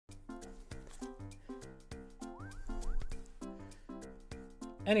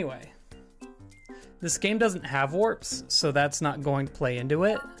Anyway, this game doesn't have warps, so that's not going to play into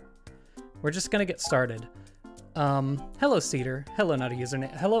it. We're just gonna get started. Hello Cedar, hello not a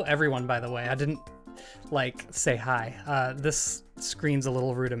username, hello everyone by the way. I didn't like say hi. This screen's a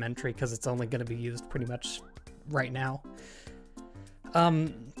little rudimentary because it's only gonna be used pretty much right now.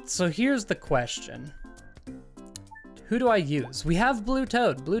 So here's the question. Who do I use? We have Blue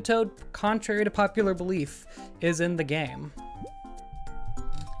Toad. Blue Toad, contrary to popular belief, is in the game.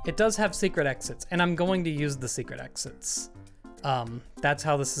 It does have secret exits, and I'm going to use the secret exits. That's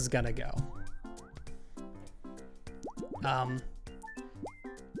how this is gonna go.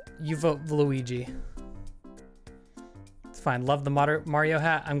 You vote Luigi. It's fine, love the Mario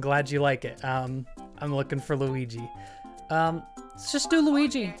hat. I'm glad you like it. I'm looking for Luigi. Let's just do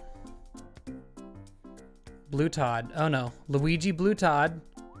Luigi. Blue Todd, oh no. Luigi, Blue Todd.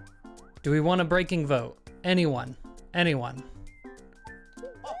 Do we want a breaking vote? Anyone, anyone.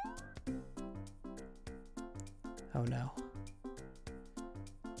 Oh no.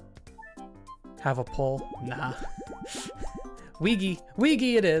 Have a poll? Nah. Weegie,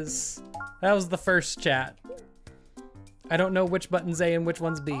 Weegie it is. That was the first chat. I don't know which button's A and which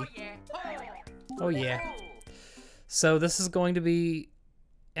one's B. Oh yeah. So this is going to be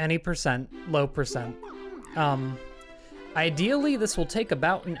any percent, low percent. Ideally this will take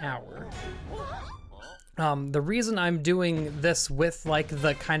about an hour. The reason I'm doing this with like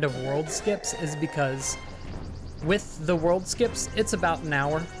the kind of world skips is because with the world skips, it's about an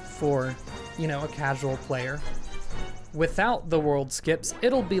hour for, you know, a casual player. Without the world skips,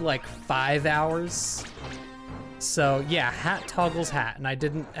 it'll be like 5 hours. So yeah, hat toggles hat, and I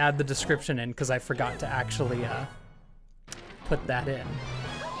didn't add the description in because I forgot to actually put that in.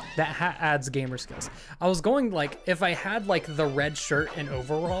 That hat adds gamer skills. I was going like, if I had like the red shirt and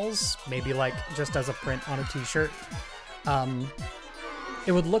overalls, maybe like just as a print on a t-shirt,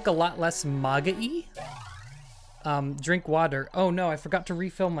 it would look a lot less MAGA-y. Drink water. Oh no, I forgot to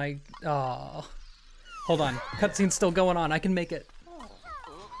refill my, hold on, cutscene's still going on, I can make it.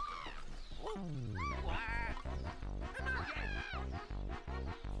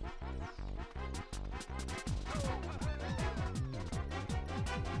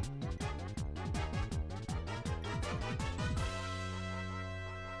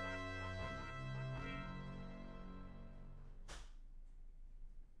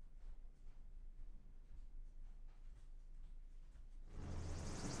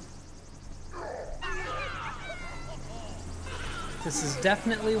 This is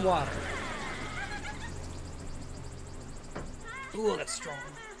definitely water. Ooh, that's strong.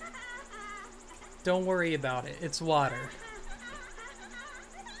 Don't worry about it, it's water.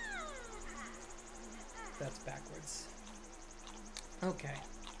 That's backwards. Okay.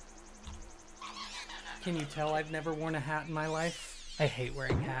 Can you tell I've never worn a hat in my life? I hate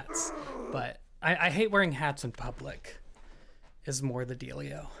wearing hats, but I hate wearing hats in public is more the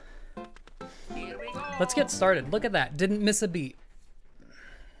dealio. Let's get started. Look at that, didn't miss a beat.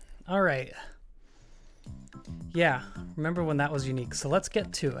 All right. Yeah, remember when that was unique. So let's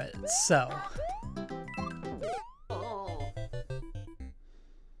get to it. So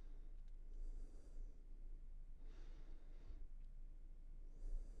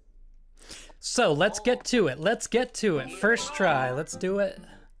let's get to it. Let's get to it. First try. Let's do it.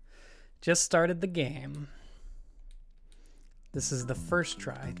 Just started the game. This is the first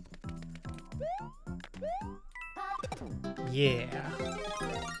try. Yeah.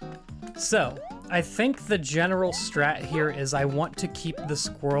 So, I think the general strat here is I want to keep the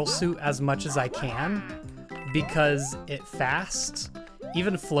squirrel suit as much as I can because it fast.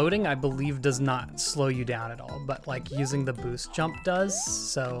 Even floating, I believe, does not slow you down at all, but like using the boost jump does,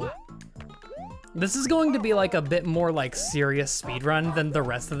 so. This is going to be like a bit more like serious speedrun than the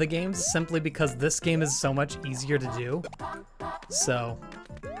rest of the games, simply because this game is so much easier to do. So,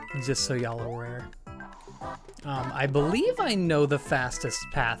 just so y'all are aware. I believe I know the fastest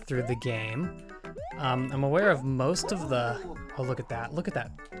path through the game. I'm aware of most of the... Oh, look at that. Look at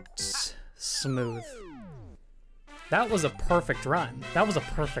that. Smooth. That was a perfect run. That was a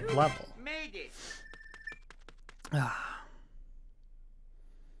perfect level. Made it.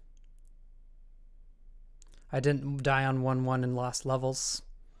 I didn't die on 1-1 and lost levels.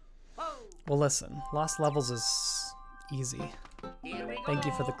 Well, listen. Lost levels is easy. Thank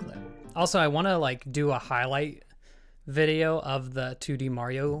you for the clip. Also, I want to like do a highlight video of the 2D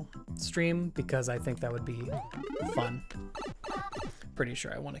Mario stream because I think that would be fun. Pretty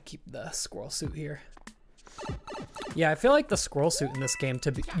sure I want to keep the squirrel suit here. Yeah, I feel like the squirrel suit in this game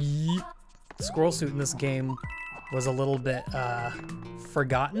was a little bit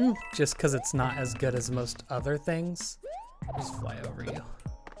forgotten just because it's not as good as most other things. I'll just fly over you.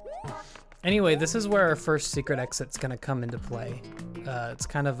 Anyway, this is where our first secret exit's gonna come into play. It's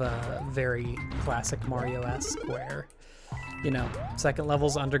kind of a very classic Mario-esque where, you know, second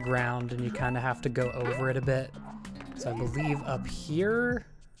level's underground and you kind of have to go over it a bit. So I believe up here?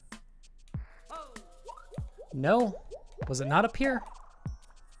 No? Was it not up here?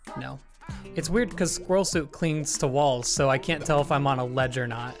 No. It's weird because Squirrel Suit clings to walls, so I can't tell if I'm on a ledge or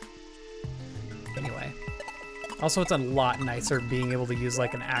not. Anyway. Also, it's a lot nicer being able to use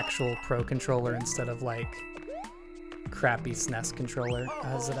like an actual Pro controller instead of like crappy SNES controller.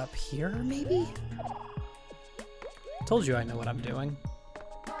 Is it up here, maybe? Told you I know what I'm doing.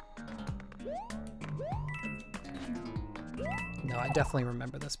 No, I definitely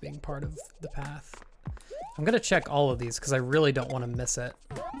remember this being part of the path. I'm gonna check all of these because I really don't want to miss it.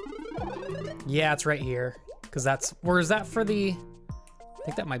 Yeah, it's right here. Because that's, or is that for the, I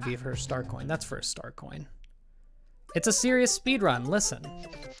think that might be for a star coin. That's for a star coin. It's a serious speed run. Listen.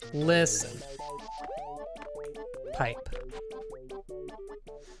 Listen. Pipe.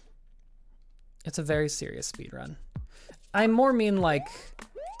 It's a very serious speed run. I more mean like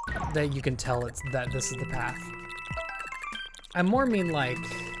that you can tell it's that this is the path. I more mean like,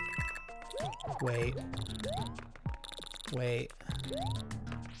 wait.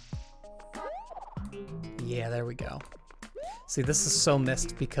 Yeah, there we go. See, this is so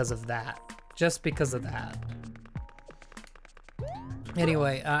missed because of that. Just because of that.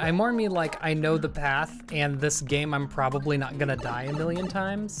 Anyway, I more mean like I know the path, and this game I'm probably not gonna die a million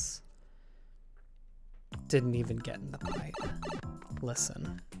times. Didn't even get in the fight.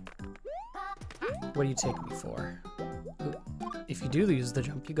 Listen. What do you take me for? Ooh. If you do use the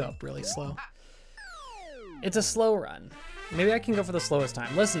jump, you go up really slow. It's a slow run. Maybe I can go for the slowest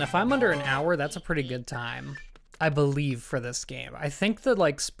time. Listen, if I'm under an hour, that's a pretty good time, I believe, for this game. I think the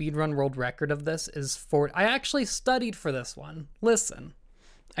like speedrun world record of this is 40. I actually studied for this one. Listen,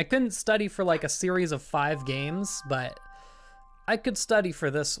 I couldn't study for like a series of 5 games, but I could study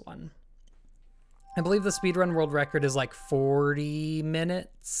for this one. I believe the speedrun world record is like 40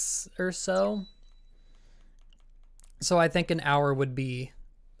 minutes or so. So I think an hour would be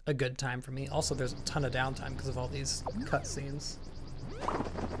a good time for me. Also, there's a ton of downtime because of all these cutscenes.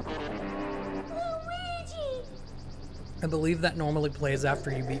 I believe that normally plays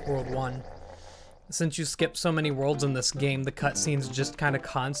after you beat World 1. Since you skip so many worlds in this game, the cutscenes just kind of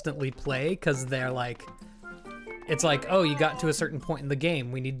constantly play because they're like, it's like, oh, you got to a certain point in the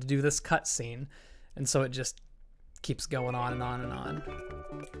game, we need to do this cutscene. And so it just keeps going on and on and on.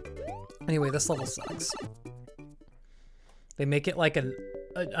 Anyway, this level sucks. They make it like an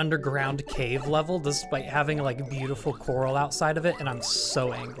underground cave level despite having like beautiful coral outside of it, and I'm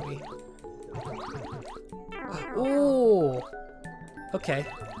so angry. Ooh. Okay.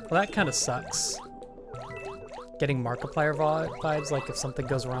 Well, that kind of sucks. Getting Markiplier vibes, like if something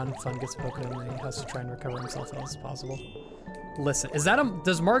goes wrong, Fun gets broken and he has to try and recover himself as possible. Listen, is that a,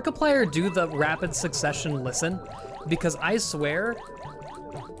 does Markiplier do the rapid succession listen? Because I swear,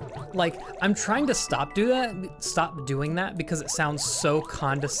 like, I'm trying to stop doing that because it sounds so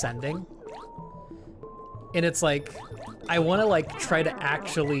condescending. And it's like, I want to like try to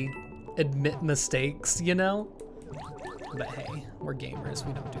actually admit mistakes, you know? But hey, we're gamers,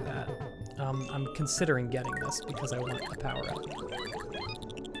 we don't do that. I'm considering getting this because I want a power-up.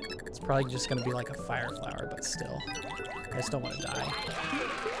 It's probably just gonna be like a fire flower, but still. I just don't want to die.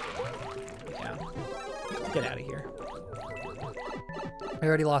 Yeah. Get out of here. I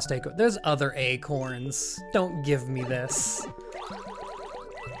already lost acorn. There's other acorns. Don't give me this.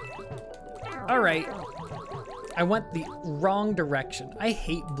 All right. I went the wrong direction. I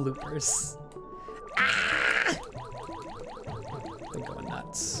hate bloopers. Ah! I'm going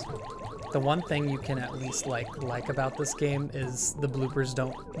nuts. The one thing you can at least like about this game is the bloopers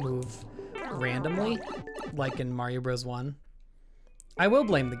don't move randomly, like in Mario Bros. 1. I will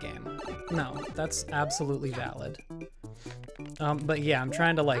blame the game. No, that's absolutely valid. But yeah, I'm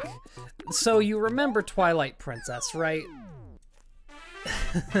trying to like... So you remember Twilight Princess, right?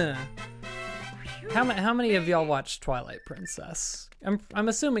 How many of y'all watched Twilight Princess? I'm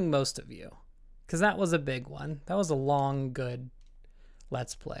assuming most of you, because that was a big one. That was a long, good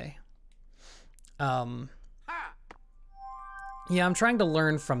Let's Play. Yeah, I'm trying to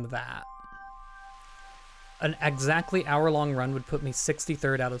learn from that. An exactly hour-long run would put me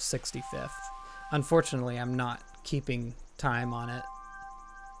 63rd out of 65th. Unfortunately, I'm not keeping time on it.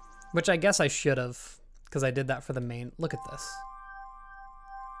 Which I guess I should have, because I did that for the main... Look at this.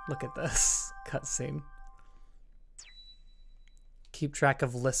 Look at this cutscene. Keep track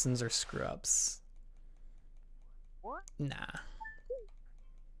of listens or screw-ups. Nah.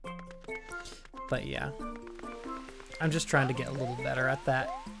 But yeah. I'm just trying to get a little better at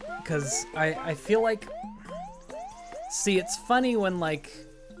that. because I feel like, see, it's funny when like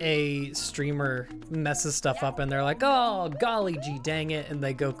a streamer messes stuff up and they're like, oh golly gee dang it, and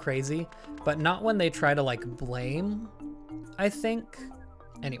they go crazy, but not when they try to like blame, I think.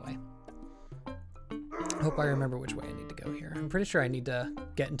 Anyway, hope I remember which way I need to go here. I'm pretty sure I need to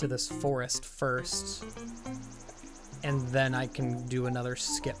get into this forest first, and then I can do another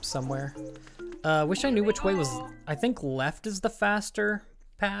skip somewhere. Wish I knew which way was, I think left is the faster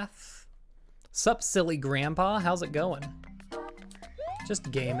path. Sup, silly grandpa, how's it going?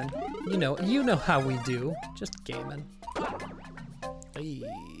 Just gaming. You know how we do. Just gaming. Hey,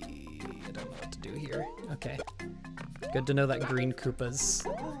 I don't know what to do here. Okay. Good to know that green Koopas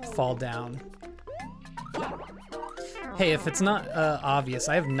fall down. Hey, if it's not obvious,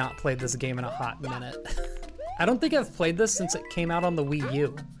 I have not played this game in a hot minute. I don't think I've played this since it came out on the Wii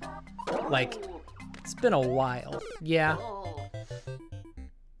U. Like, it's been a while. Yeah.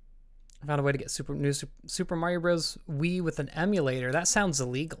 I found a way to get Super Mario Bros. Wii with an emulator. That sounds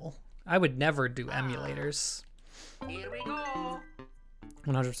illegal. I would never do emulators. Here we go.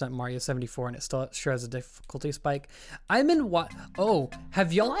 100% Mario 74, and it still sure has a difficulty spike. I'm in what? Oh,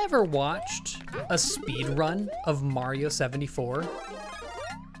 have y'all ever watched a speed run of Mario 74?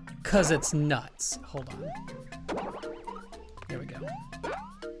 Cause it's nuts. Hold on. There we go.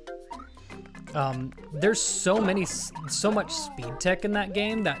 There's so much speed tech in that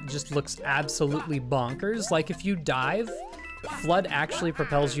game that just looks absolutely bonkers. Like if you dive, FLUDD actually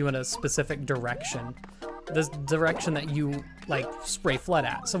propels you in a specific direction. The direction that you like spray FLUDD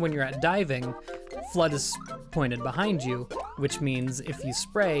at. So when you're at diving, FLUDD is pointed behind you, which means if you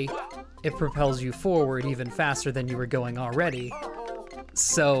spray, it propels you forward even faster than you were going already.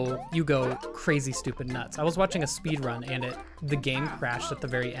 So you go crazy stupid nuts. I was watching a speed run and the game crashed at the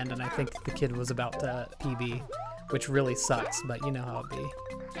very end, and I think the kid was about to PB, which really sucks, but you know how it be.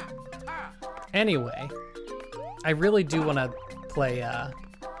 Anyway, I really do want to play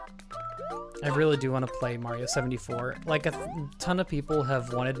Mario 74. Like a ton of people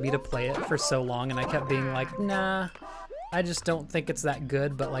have wanted me to play it for so long, and I kept being like, nah, I just don't think it's that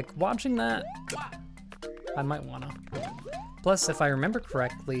good, but like watching that, I might wanna. Plus, if I remember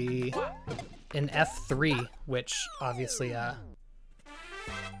correctly, in F3, which obviously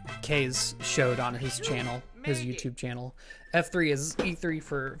K's showed on his channel, his YouTube channel. F3 is E3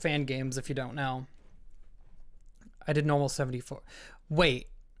 for fan games, if you don't know. I did normal 74. Wait,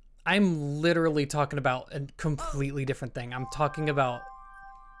 I'm literally talking about a completely different thing. I'm talking about,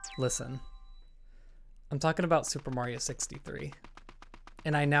 listen, I'm talking about Super Mario 63.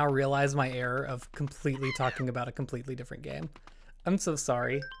 And I now realize my error of completely talking about a completely different game. I'm so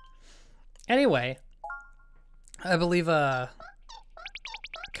sorry. Anyway, I believe a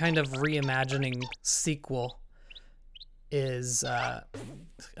kind of reimagining sequel is, I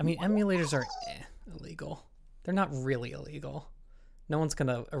mean, emulators are illegal. They're not really illegal. No one's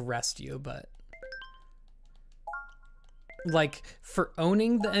gonna arrest you, but like for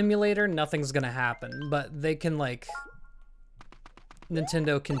owning the emulator, nothing's gonna happen, but they can like,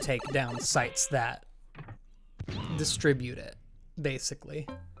 Nintendo can take down sites that distribute it, basically.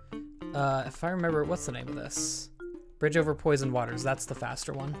 If I remember, what's the name of this? Bridge Over Poisoned Waters, that's the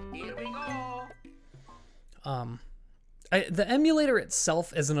faster one. Here we go. The emulator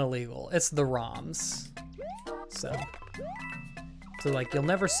itself isn't illegal, it's the ROMs. So like you'll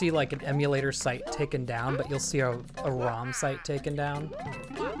never see like an emulator site taken down, but you'll see a ROM site taken down.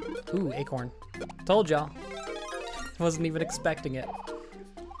 Ooh, acorn. Told y'all. Wasn't even expecting it.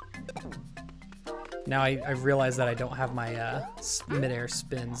 Now I realize that I don't have my mid-air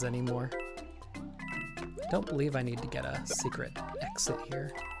spins anymore. Don't believe I need to get a secret exit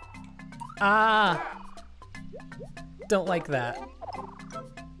here. Ah! Don't like that.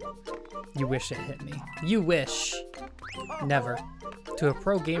 You wish it hit me. You wish. Never. To a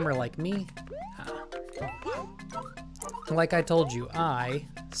pro gamer like me, like I told you, I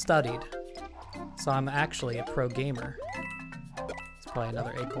studied. So I'm actually a pro gamer. It's probably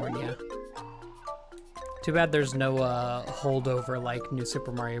another acorn, yeah. Too bad there's no holdover like New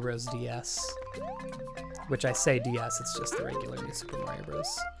Super Mario Bros. DS. Which I say DS, it's just the regular New Super Mario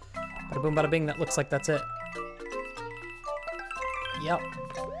Bros. Bada boom, bada bing, that looks like that's it. Yep.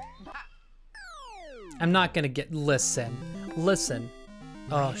 I'm not gonna get, listen.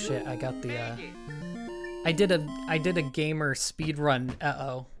 Oh shit, I got the, I did a gamer speed run,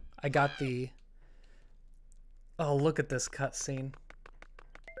 uh-oh. I got the, oh, look at this cutscene.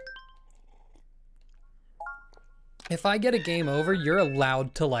 If I get a game over, you're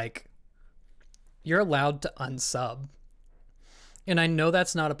allowed to unsub. And I know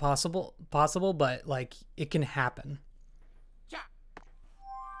that's not possible, but like it can happen.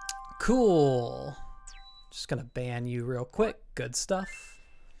 Cool. Just gonna ban you real quick. Good stuff.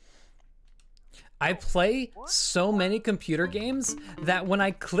 I play so many computer games that when I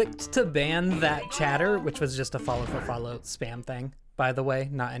clicked to ban that chatter, which was just a follow for follow spam thing, by the way,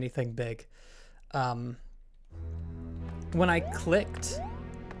 not anything big. When I clicked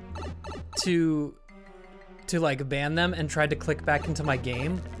to like ban them and tried to click back into my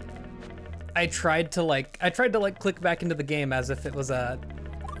game, I tried to like click back into the game as if it was a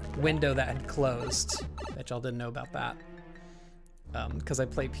window that had closed. Bet y'all didn't know about that. Because I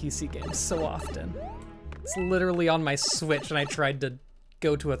play PC games so often. It's literally on my Switch and I tried to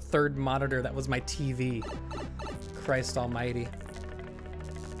go to a third monitor that was my TV. Christ almighty.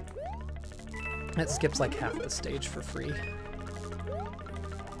 It skips like half the stage for free.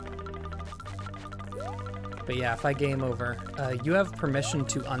 But yeah, if I game over, you have permission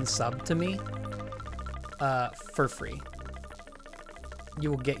to unsub to me for free. You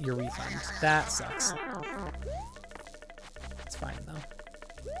will get your refund. That sucks. It's fine though.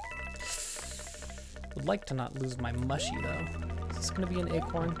 Would like to not lose my mushy though. Is this gonna be an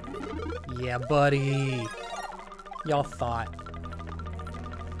acorn? Yeah, buddy. Y'all thought.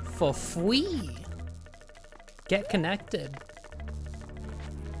 For free. Get connected.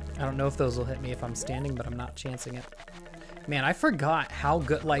 I don't know if those will hit me if I'm standing, but I'm not chancing it. Man, I forgot how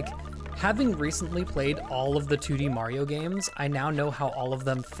good, like, having recently played all of the 2D Mario games, I now know how all of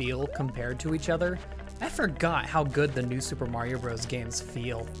them feel compared to each other. I forgot how good the new Super Mario Bros. Games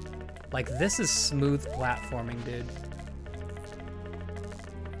feel. Like, this is smooth platforming, dude.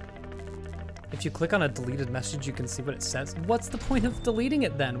 If you click on a deleted message, you can see what it says. What's the point of deleting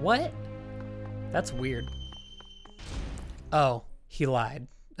it then? What? That's weird. Oh, he lied.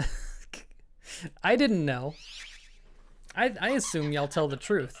 I didn't know. I assume y'all tell the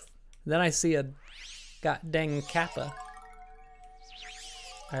truth. Then I see a god dang kappa.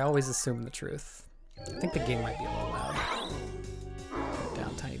 I always assume the truth. I think the game might be a little loud. Put it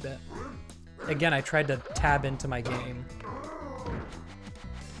down a tiny bit. Again, I tried to tab into my game.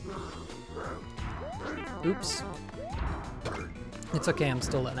 Oops. It's okay, I'm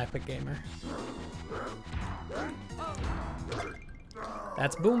still an epic gamer.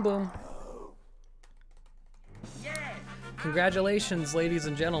 That's Boom Boom. Congratulations, ladies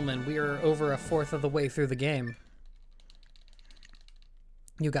and gentlemen. We are over a fourth of the way through the game.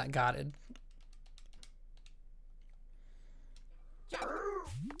 You got gotted.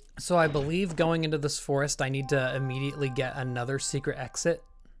 So I believe going into this forest, I need to immediately get another secret exit.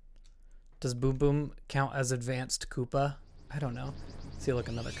 Does Boom Boom count as advanced Koopa? I don't know. See, look,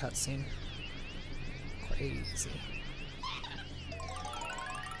 another cutscene. Crazy.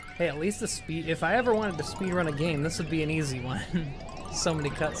 Hey, at least the speed, if I ever wanted to speedrun a game, this would be an easy one. So many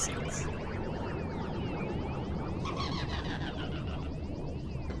cutscenes.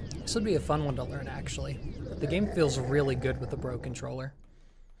 This would be a fun one to learn, actually. The game feels really good with the Pro controller.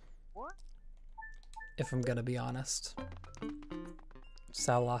 If I'm gonna be honest.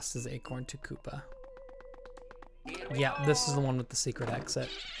 Sal lost his acorn to Koopa. Yeah, this is the one with the secret exit.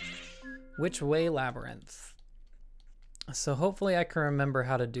 Which way, Labyrinth? So hopefully I can remember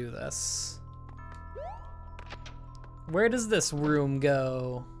how to do this. Where does this room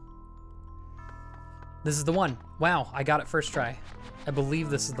go? This is the one. Wow, I got it first try. I believe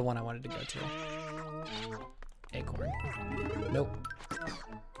this is the one I wanted to go to. Acorn. Nope.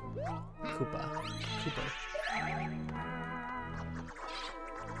 Koopa. Cooper.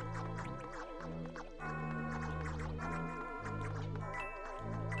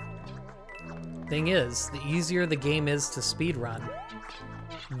 Thing is, the easier the game is to speedrun,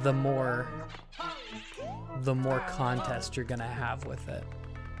 the more contest you're gonna have with it.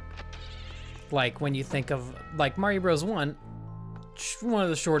 Like when you think of like Mario Bros. 1, one of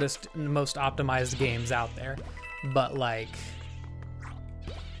the shortest and most optimized games out there, but like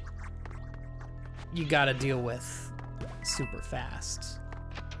you gotta deal with super fast.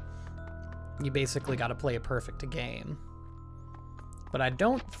 You basically gotta play a perfect game. But I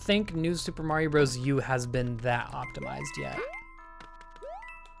don't think New Super Mario Bros. U has been that optimized yet.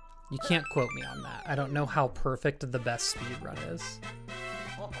 You can't quote me on that. I don't know how perfect the best speedrun is.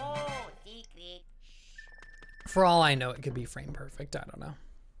 For all I know, it could be frame perfect. I don't know.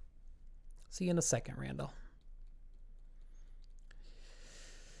 See you in a second, Randall.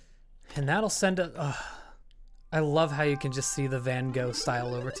 And that'll send a... I love how you can just see the Van Gogh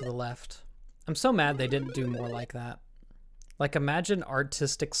style over to the left. I'm so mad they didn't do more like that. Like, imagine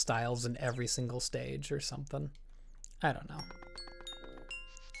artistic styles in every single stage or something. I don't know.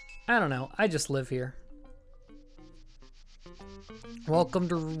 I don't know. I just live here. Welcome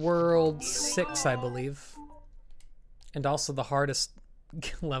to World 6, I believe. And also the hardest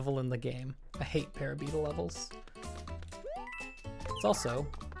level in the game. I hate Parabita levels. It's also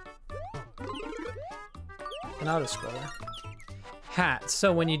an auto-scroller. Hat.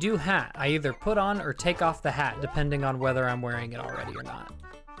 So when you do hat, I either put on or take off the hat depending on whether I'm wearing it already or not.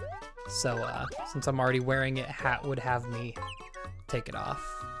 So since I'm already wearing it, hat would have me take it off.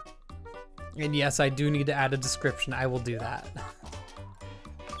 And yes, I do need to add a description. I will do that.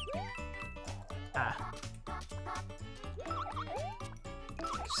 Ah.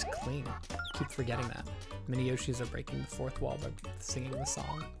 Just clean. I keep forgetting that. Mini Yoshis are breaking the fourth wall by singing the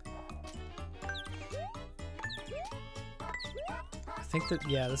song. I think that,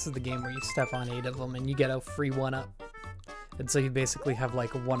 yeah, this is the game where you step on 8 of them and you get a free 1-up. And so you basically have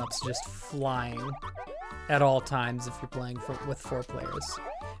like 1-ups just flying at all times if you're playing with 4 players.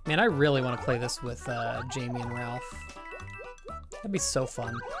 Man, I really want to play this with Jamie and Ralph. That'd be so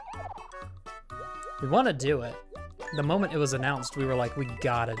fun. We want to do it. The moment it was announced, we were like, we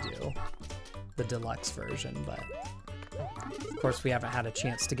gotta do the deluxe version, but of course we haven't had a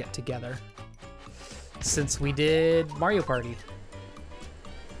chance to get together since we did Mario Party.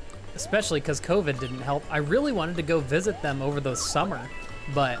 Especially because COVID didn't help. I really wanted to go visit them over the summer,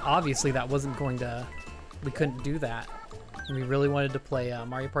 but obviously that wasn't going to, we couldn't do that. And we really wanted to play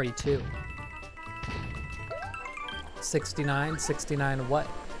Mario Party 2. 69 what?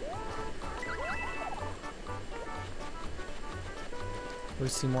 Will we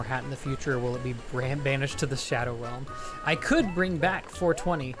see more hat in the future, or will it be banished to the Shadow Realm? I could bring back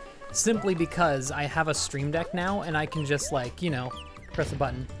 420 simply because I have a Stream Deck now and I can just like, you know, press a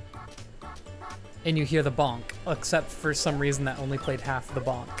button and you hear the bonk, except for some reason that only played half the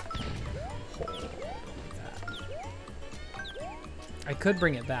bonk. I could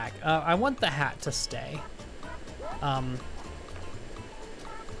bring it back. I want the hat to stay. Oh,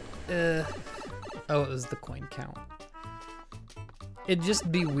 it was the coin count. It'd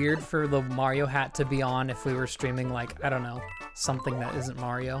just be weird for the Mario hat to be on if we were streaming like, I don't know, something that isn't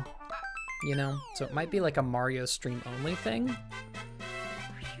Mario, you know? So it might be like a Mario stream only thing.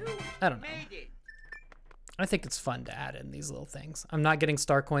 I don't know. I think it's fun to add in these little things. I'm not getting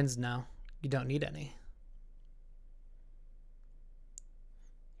star coins now. You don't need any.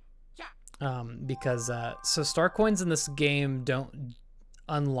 Because so star coins in this game don't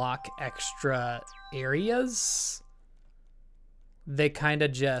unlock extra areas. They kind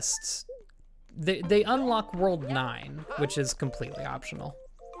of just, they unlock World 9, which is completely optional.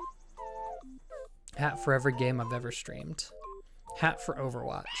 Hat for every game I've ever streamed. Hat for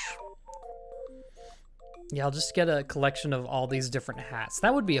Overwatch. Yeah, I'll just get a collection of all these different hats.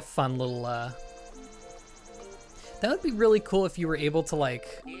 That would be a fun little, that would be really cool if you were able to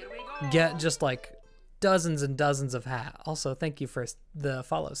like get just like dozens and dozens of hat. Also, thank you for the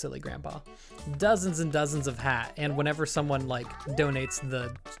follow, Silly Grandpa. Dozens and dozens of hat, and whenever someone like donates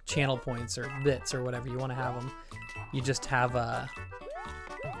the channel points or bits or whatever you want to have them, you just have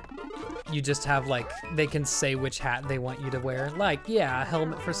like, they can say which hat they want you to wear. Like, yeah, a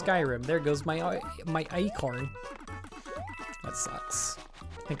helmet for Skyrim. There goes my acorn. That sucks.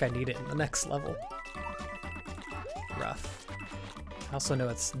 I think I need it in the next level. Rough. I also know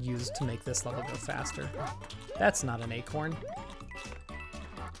it's used to make this level go faster. That's not an acorn.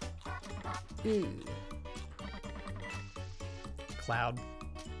 Ew. Cloud.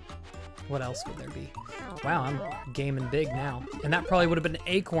 What else would there be? Wow, I'm gaming big now. And that probably would have been an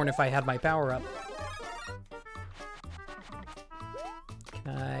acorn if I had my power up.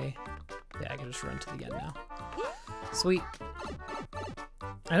 Can I? Yeah, I can just run to the end now. Sweet.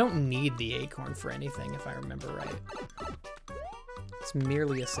 I don't need the acorn for anything if I remember right. It's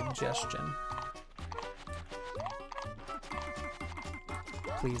merely a suggestion.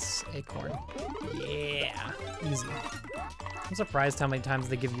 Please, acorn. Yeah, easy. I'm surprised how many times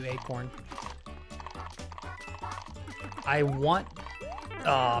they give you acorn. I want,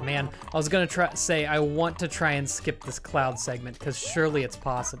 oh man, I was gonna say I want to try and skip this cloud segment because surely it's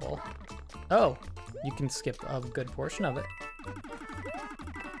possible. Oh, you can skip a good portion of it.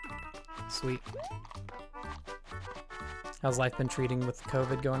 Sweet. How's life been treating with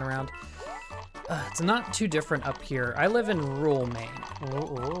COVID going around? It's not too different up here. I live in rural Maine.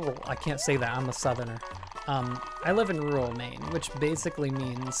 I can't say that, I'm a southerner. I live in rural Maine, which basically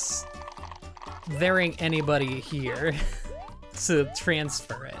means there ain't anybody here to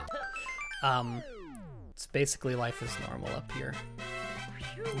transfer it. It's basically life is normal up here.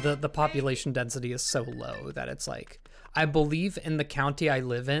 The population density is so low that it's like, I believe in the county I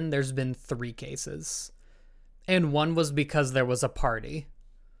live in, there's been 3 cases. And one was because there was a party.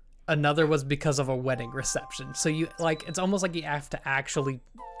 Another was because of a wedding reception. So you, like, it's almost like you have to actually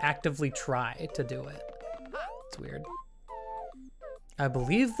actively try to do it. It's weird. I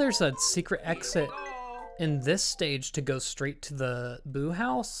believe there's a secret exit in this stage to go straight to the Boo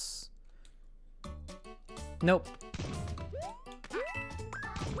House. Nope.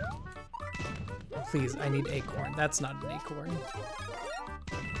 Please, I need acorn. That's not an acorn.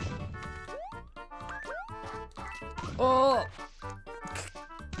 Oh!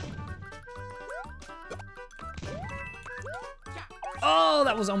 Oh,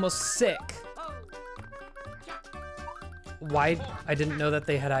 that was almost sick. Why? I didn't know that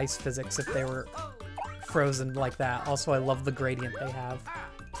they had ice physics if they were frozen like that. Also, I love the gradient they have.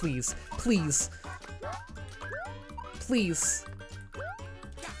 Please, please, please.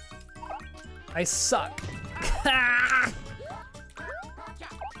 I suck.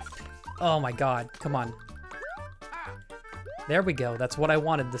 Oh my god, come on. There we go, that's what I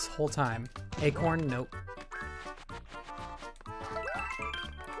wanted this whole time. Acorn, nope.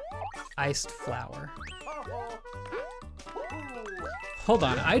 Iced flower. Hold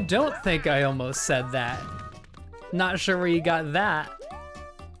on, I don't think I almost said that. Not sure where you got that.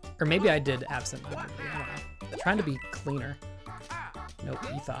 Or maybe I did absent-mindedly, I don't know. Trying to be cleaner. Nope,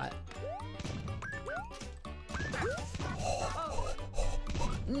 you thought.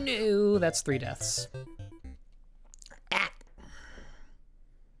 No, that's 3 deaths. Ah.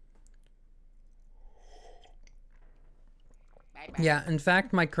 Yeah, in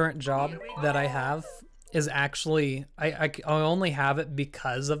fact, my current job that I have is actually, I only have it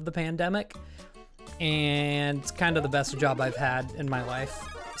because of the pandemic, and it's kind of the best job I've had in my life.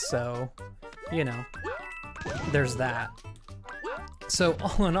 So, you know, there's that. So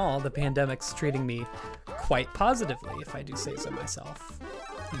all in all, the pandemic's treating me quite positively, if I do say so myself.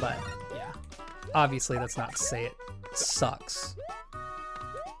 But yeah, obviously that's not to say it sucks,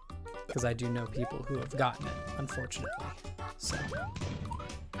 because I do know people who have gotten it, unfortunately. So,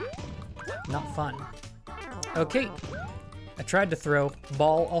 not fun. Okay, I tried to throw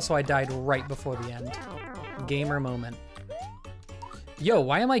ball. Also, I died right before the end. Gamer moment. Yo,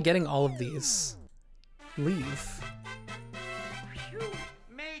 why am I getting all of these? Leave.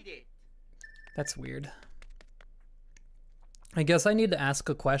 Made it. That's weird. I guess I need to ask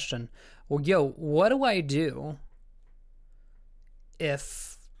a question. Well, yo, what do I do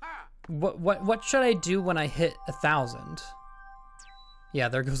if... What should I do when I hit 1,000? Yeah,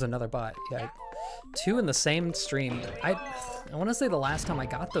 there goes another bot. Yeah, 2 in the same stream. I want to say the last time I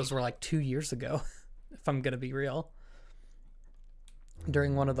got those were like 2 years ago, if I'm gonna be real.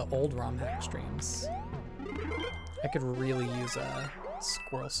 During one of the old ROM hack streams. I could really use a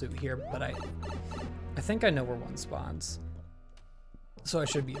squirrel suit here, but I think I know where one spawns. So I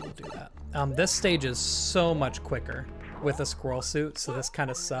should be able to do that. This stage is so much quicker with a squirrel suit, so this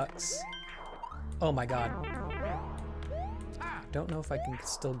kind of sucks. Oh my god. Don't know if I can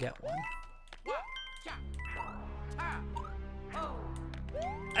still get one.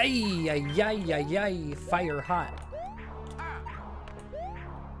 Ay, ay, ay, ay, ay, fire hot.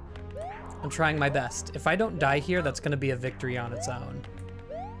 I'm trying my best. If I don't die here, that's gonna be a victory on its own.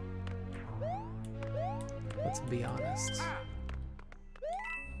 Let's be honest.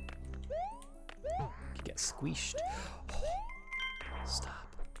 You get squished.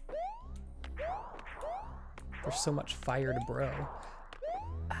 Stop. There's so much fire to bro.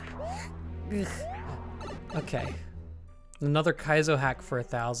 Okay. Another Kaizo hack for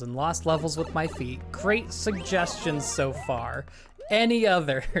 1,000. Lost levels with my feet. Great suggestions so far. Any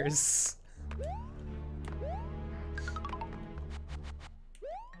others?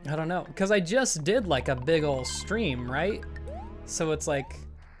 I don't know, because I just did like a big ol' stream, right? So it's like,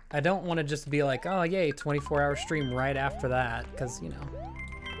 I don't want to just be like, oh yay, 24-hour stream right after that, because, you know,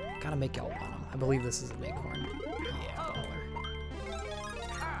 gotta make y'all want them. I believe this is an acorn. Yeah, baller.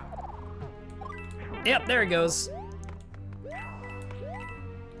 Yep, there it goes.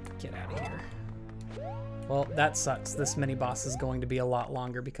 Get out of here. Well, that sucks. This mini boss is going to be a lot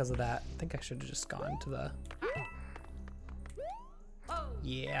longer because of that. I think I should have just gone to the...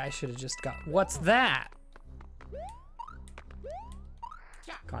 Yeah, I should have just got... What's that?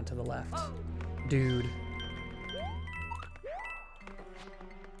 Gone to the left. Dude.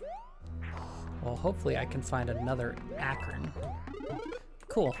 Well, hopefully I can find another acorn.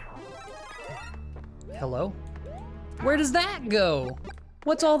 Cool. Hello? Where does that go?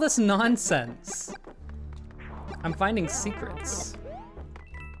 What's all this nonsense? I'm finding secrets.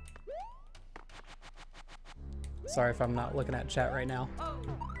 Sorry if I'm not looking at chat right now.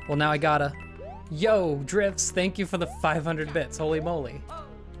 Well, now I gotta. Yo, Drifts, thank you for the 500 bits. Holy moly.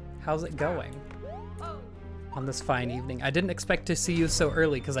 How's it going on this fine evening? I didn't expect to see you so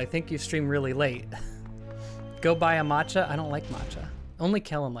early because I think you stream really late. Go buy a matcha? I don't like matcha. Only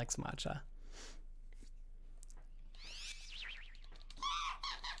Kellen likes matcha.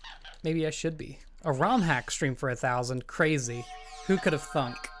 Maybe I should be. A ROM hack stream for 1,000. Crazy. Who could have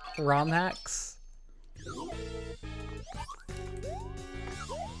thunk? ROM hacks?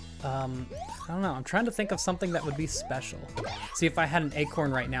 I don't know. I'm trying to think of something that would be special. See, if I had an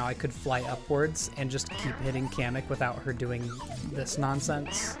acorn right now, I could fly upwards and just keep hitting Kamek without her doing this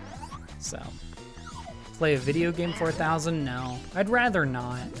nonsense. So, play a video game for 1,000? No. I'd rather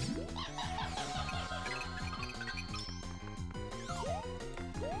not.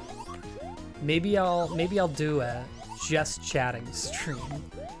 Maybe I'll do a just chatting stream.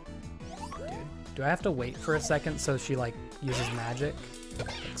 Dude, do I have to wait for a second so she like uses magic? I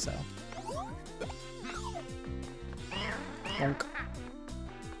think so. Bonk.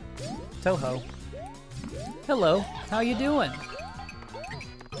 Toho. Hello, how you doing?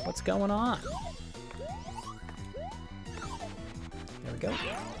 What's going on? There we go.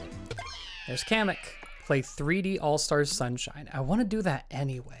 There's Kamek. Play 3D All-Stars Sunshine. I want to do that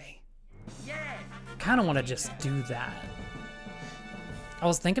anyway. Kind of want to just do that. I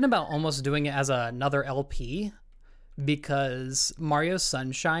was thinking about almost doing it as another LP because Mario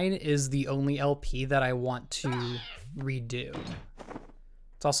Sunshine is the only LP that I want to redo.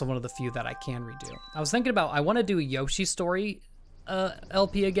 It's also one of the few that I can redo. I was thinking about, I want to do a Yoshi Story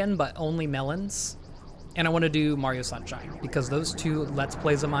LP again, but only melons. And I want to do Mario Sunshine because those two Let's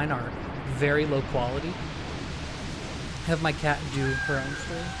Plays of mine are very low quality. Have my cat do her own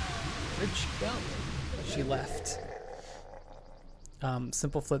story. Where'd she go? She left.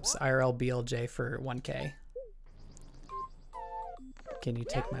 Simple Flips IRL BLJ for 1K. Can you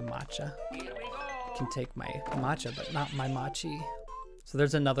take my matcha? I can take my matcha, but not my machi. So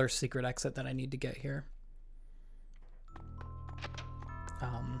there's another secret exit that I need to get here.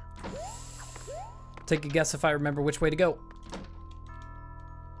 Take a guess if I remember which way to go.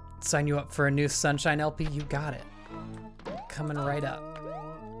 Sign you up for a new Sunshine LP? You got it. Coming right up.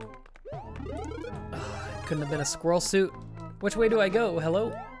 Couldn't have been a squirrel suit. Which way do I go?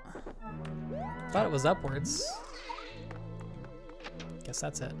 Hello? Thought it was upwards. Guess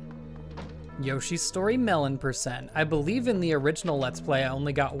that's it. Yoshi's Story melon %. I believe in the original Let's Play I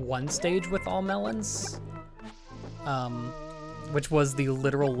only got one stage with all melons. Which was the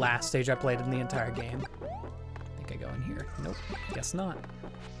literal last stage I played in the entire game. I think I go in here. Nope, guess not.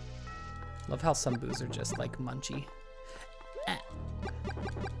 Love how some boos are just like munchy.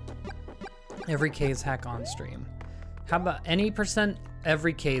 Every K's hack on stream. How about any %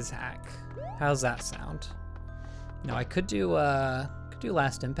 every K's hack? How's that sound? No, I could do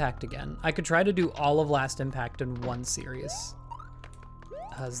Last Impact again. I could try to do all of Last Impact in one series.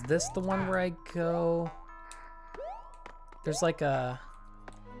 Is this the one where I go? There's like a...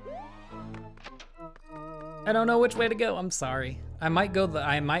 I don't know which way to go, I'm sorry. I might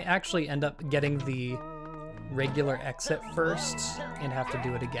actually end up getting the regular exit first and have to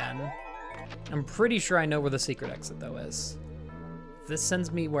do it again. I'm pretty sure I know where the secret exit though is. This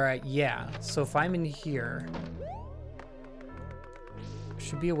sends me where yeah, so if I'm in here,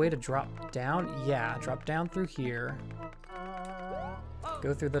 should be a way to drop down. Yeah, drop down through here.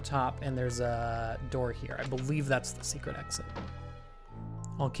 Go through the top, and there's a door here. I believe that's the secret exit.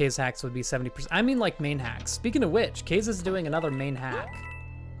 All K's hacks would be 70%. I mean, like, main hacks. Speaking of which, K's is doing another main hack.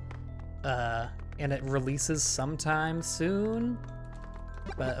 And it releases sometime soon.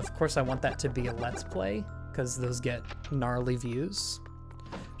 But, of course, I want that to be a Let's Play, because those get gnarly views.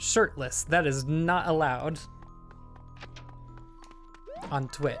 Shirtless. That is not allowed on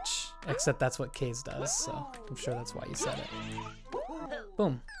Twitch, except that's what K's does, so I'm sure that's why you said it.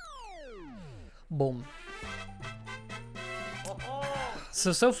 Boom. Boom.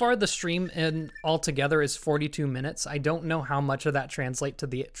 So far the stream in altogether is 42 minutes. I don't know how much of that translates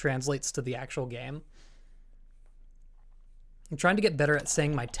to the actual game. I'm trying to get better at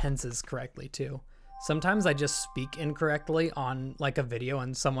saying my tenses correctly too. Sometimes I just speak incorrectly on like a video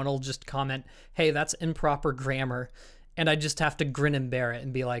and someone will just comment, "Hey, that's improper grammar." And I just have to grin and bear it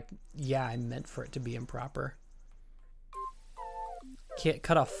and be like, "Yeah, I meant for it to be improper." Can't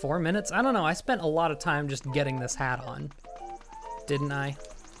cut off 4 minutes? I don't know. I spent a lot of time just getting this hat on. Didn't I?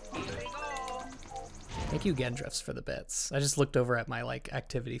 Thank you, Gendrifts, for the bits. I just looked over at my like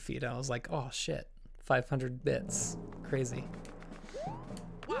activity feed and I was like, oh shit, 500 bits. Crazy.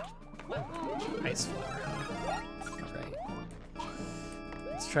 Ice flower. Alright.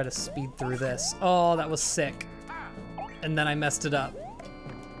 Let's try to speed through this. Oh, that was sick. And then I messed it up.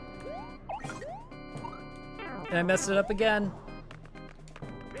 And I messed it up again.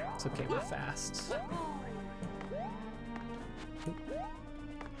 It's okay, we're fast.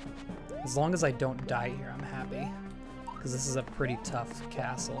 As long as I don't die here, I'm happy. Because this is a pretty tough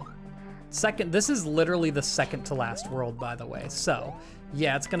castle. Second, this is literally the second to last world, by the way. So,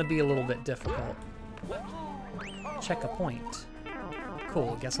 yeah, it's gonna be a little bit difficult. Check a point.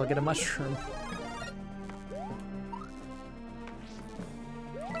 Cool, guess I'll get a mushroom.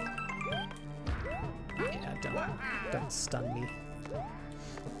 Yeah, don't stun me.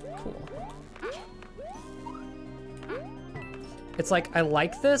 Cool. It's like, I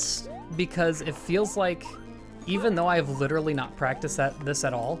like this because it feels like, even though I've literally not practiced this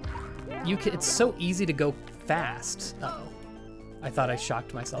at all, it's so easy to go fast. Uh-oh. I thought I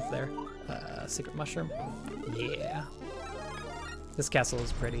shocked myself there. Secret mushroom. Yeah. This castle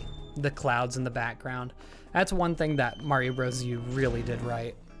is pretty. The clouds in the background. That's one thing that Mario Bros. U really did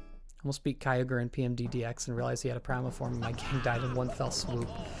right. Almost beat Kyogre in PMD DX and realized he had a Prima form and my game died in one fell swoop.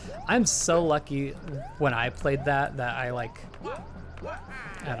 I'm so lucky when I played that I like,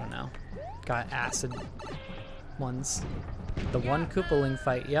 I don't know, got acid ones. The one Koopaling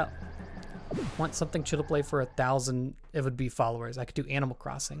fight, yep. Want something chill to play for 1,000, it would be followers. I could do Animal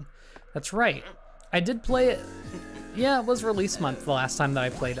Crossing. That's right. I did play it, yeah, it was release month the last time that I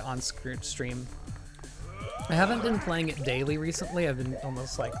played on stream. I haven't been playing it daily recently. I've been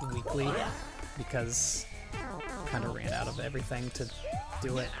almost like weekly because I kind of ran out of everything to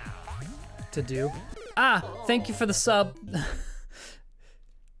do. Ah, thank you for the sub.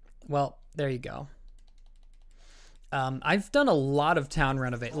 Well, there you go. I've done a lot of town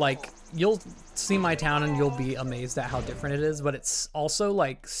renovate. Like, you'll see my town and you'll be amazed at how different it is, but it's also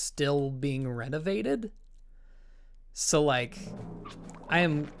like still being renovated. So like, I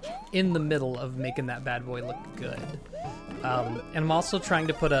am in the middle of making that bad boy look good. And I'm also trying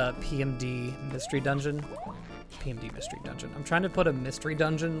to put a PMD mystery dungeon. I'm trying to put a mystery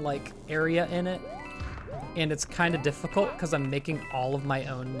dungeon like area in it. And it's kind of difficult because I'm making all of my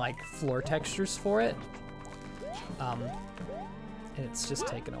own like floor textures for it. And it's just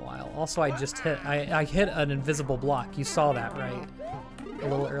taken a while. Also, I just hit an invisible block. You saw that, right? A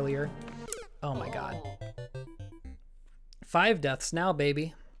little earlier. Oh my god. 5 deaths now,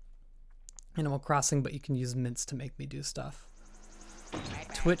 baby. Animal Crossing, but you can use mints to make me do stuff.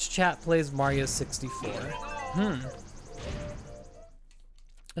 Twitch chat plays Mario 64.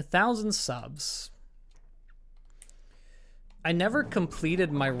 1,000 subs. I never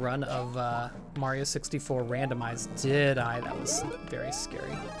completed my run of Mario 64 randomized, did I? That was very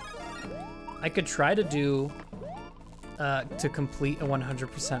scary. I could try to do, to complete a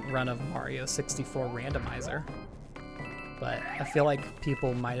 100% run of Mario 64 randomizer. But I feel like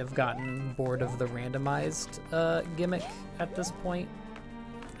people might have gotten bored of the randomized gimmick at this point.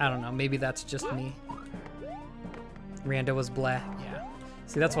 I don't know, maybe that's just me. Rando was blah, yeah.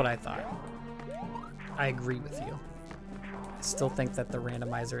 See, that's what I thought. I agree with you. I still think that the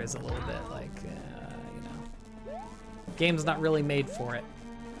randomizer is a little bit like, you know, game's not really made for it.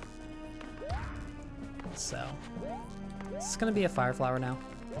 So, is this gonna be a fire flower now?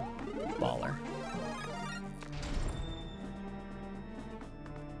 Baller.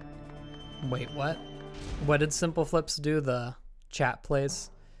 Wait, what? What did Simple Flips do? The chat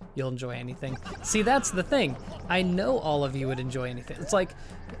plays? You'll enjoy anything. See, that's the thing. I know all of you would enjoy anything. It's like,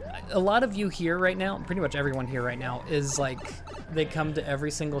 a lot of you here right now, pretty much everyone here right now, is like, they come to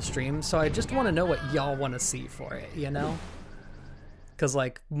every single stream, so I just want to know what y'all want to see for it, you know? Because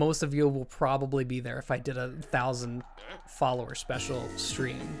like, most of you will probably be there if I did a 1,000 follower special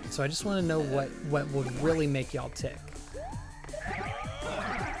stream. So I just want to know what would really make y'all tick.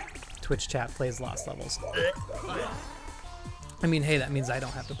 Twitch chat plays Lost Levels. I mean, hey, that means I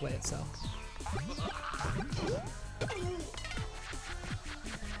don't have to play it, so.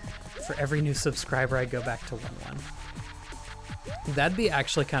 For every new subscriber, I go back to 1-1. That'd be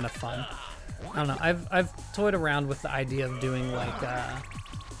actually kind of fun. I don't know, I've toyed around with the idea of doing like,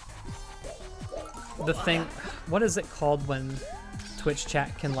 the thing, what is it called when Twitch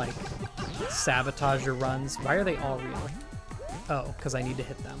chat can like sabotage your runs? Why are they all real? Oh, because I need to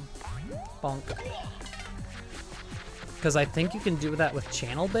hit them. Bonk. Because I think you can do that with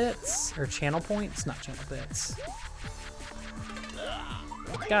channel bits, or channel points, not channel bits.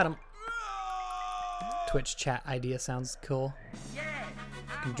 Got him. Twitch chat idea sounds cool.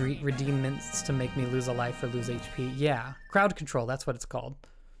 You can redeem mints to make me lose a life or lose HP. Yeah, crowd control, that's what it's called.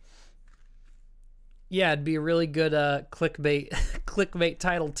 Yeah, it'd be a really good clickbait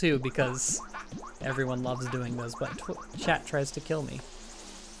title too, because everyone loves doing those, but chat tries to kill me.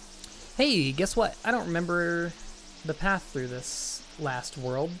 Hey, guess what? I don't remember the path through this last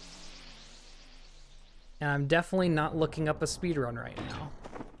world. And I'm definitely not looking up a speedrun right now.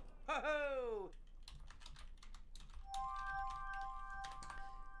 Ho-ho!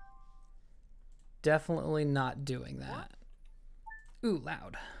 Definitely not doing that. Ooh,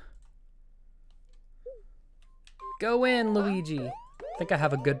 loud. Go in, Luigi. I think I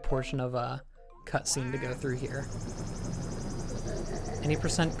have a good portion of a cutscene to go through here. Any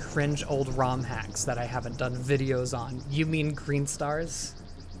 % cringe old ROM hacks that I haven't done videos on? You mean green stars?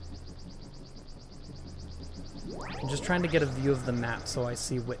 I'm just trying to get a view of the map so I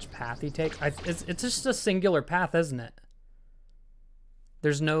see which path he takes. It's just a singular path, isn't it?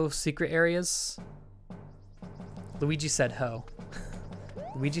 There's no secret areas. Luigi said ho.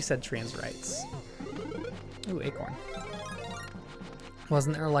 Luigi said trans rights. Ooh, acorn.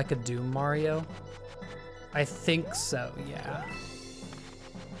 Wasn't there like a Doom Mario? I think so, yeah.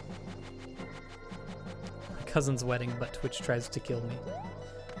 My cousin's wedding, but Twitch tries to kill me.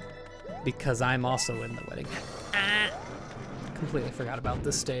 Because I'm also in the wedding. Completely forgot about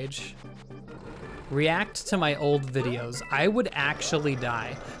this stage. React to my old videos. I would actually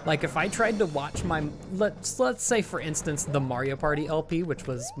die. Like if I tried to watch my, let's say for instance, the Mario Party LP, which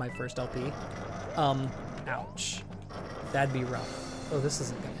was my first LP. Ouch. That'd be rough. Oh, this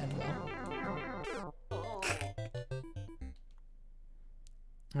isn't gonna end well.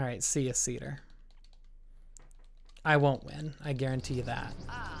 All right, see ya, Cedar. I won't win, I guarantee you that.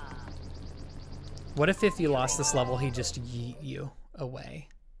 What if you lost this level, he just yeet you away?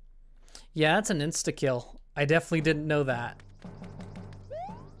 Yeah, that's an insta-kill. I definitely didn't know that.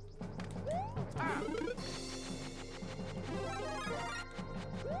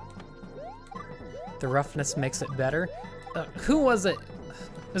 The roughness makes it better. Who was it?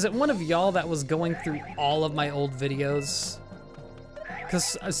 Was it one of y'all that was going through all of my old videos?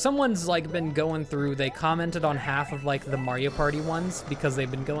 Because someone's like been going through, they commented on half of like the Mario Party ones because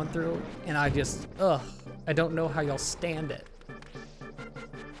they've been going through, and I just, ugh, I don't know how y'all stand it.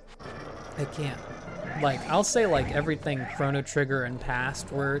 I can't. Like, I'll say like everything Chrono Trigger and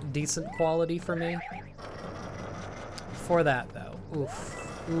past were decent quality for me. Before that though,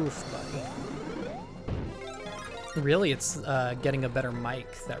 oof, buddy. Really, it's getting a better mic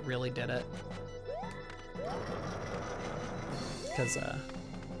that really did it. Because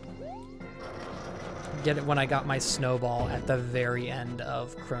get it when I got my snowball at the very end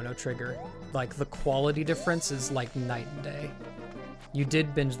of Chrono Trigger. Like the quality difference is like night and day. You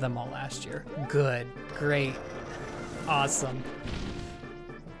did binge them all last year. Good, great, awesome.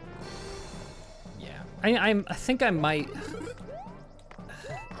 Yeah, I think I might.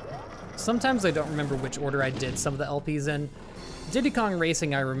 Sometimes I don't remember which order I did some of the LPs in. Diddy Kong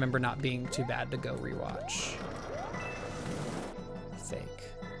Racing I remember not being too bad to go rewatch. Fake.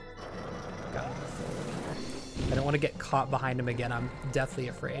 Gotta move forward here. I don't want to get caught behind him again. I'm deathly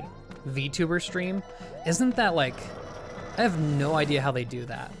afraid. VTuber stream? Isn't that like... I have no idea how they do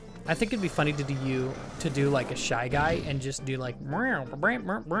that. I think it'd be funny to do like a Shy Guy and just do like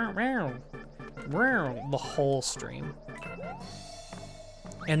the whole stream.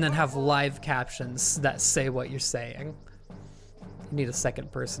 And then have live captions that say what you're saying. You need a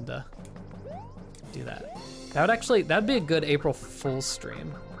second person to do that. That'd be a good April Fool's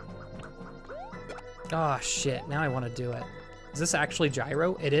stream. Oh shit, now I want to do it. Is this actually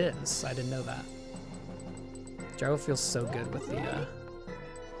gyro? It is, I didn't know that. Gyro feels so good with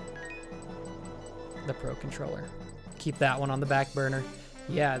the Pro Controller. Keep that one on the back burner.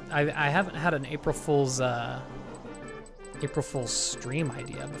 Yeah, I haven't had an April Fool's stream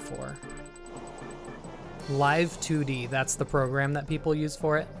idea before. Live 2D, that's the program that people use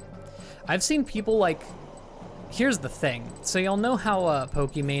for it. I've seen people like, here's the thing. So y'all know how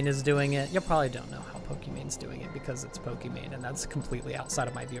Pokimane is doing it. You probably don't know how Pokimane's doing it because it's Pokimane and that's completely outside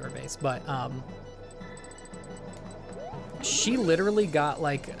of my viewer base. But she literally got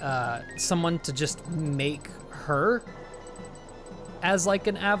like someone to just make her as like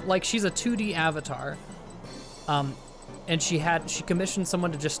like she's a 2D avatar. And she commissioned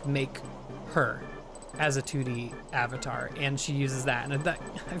someone to just make her as a 2D avatar, and she uses that, and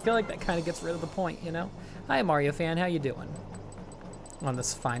I feel like that kind of gets rid of the point, you know? Hi, Mario fan, how you doing? On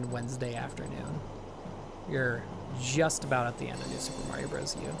this fine Wednesday afternoon. You're just about at the end of New Super Mario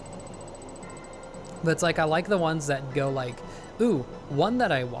Bros. U. But it's like, I like the ones that go like, ooh, one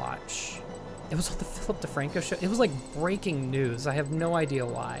that I watch, it was on the Philip DeFranco show. It was like breaking news. I have no idea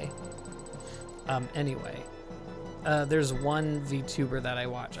why. Anyway. There's one VTuber that I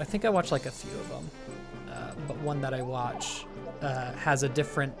watch. I think I watch like a few of them, but one that I watch has a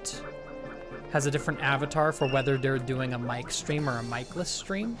different avatar for whether they're doing a mic stream or a micless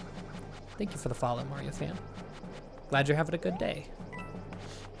stream. Thank you for the follow, Mario fan. Glad you're having a good day.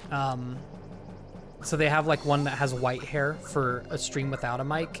 So they have like one that has white hair for a stream without a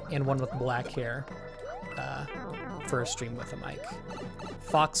mic, and one with black hair for a stream with a mic.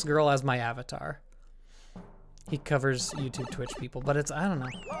 Fox Girl as my avatar. He covers YouTube, Twitch people, but it's, I don't know.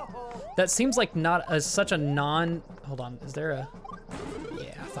 That seems like not as such a non... Hold on, is there a...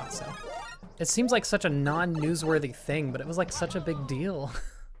 Yeah, I thought so. It seems like such a non-newsworthy thing, but it was like such a big deal.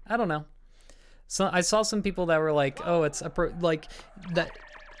 I don't know. So I saw some people that were like, oh, it's a like that.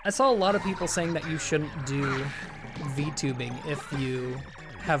 I saw a lot of people saying that you shouldn't do VTubing if you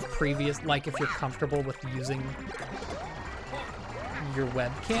have previous, like if you're comfortable with using your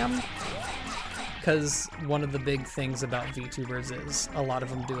webcam. Because one of the big things about VTubers is a lot of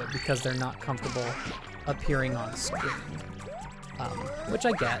them do it because they're not comfortable appearing on screen. Which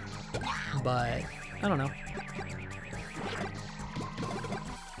I get, but I don't know.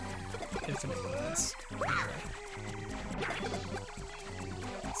 Infinite movements.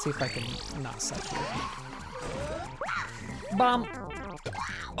 Let's see if I can not suck here. Bomb!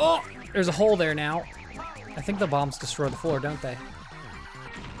 Oh! There's a hole there now. I think the bombs destroy the floor, don't they?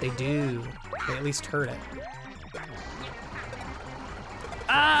 They do. They at least hurt it.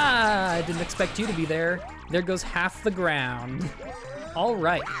 Ah! I didn't expect you to be there. There goes half the ground. All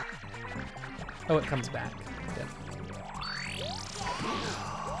right. Oh, it comes back. Good.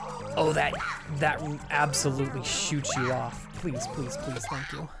 Oh, that absolutely shoots you off. Please, please, please,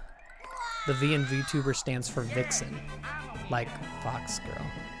 thank you. The V in VTuber stands for Vixen, like Fox Girl.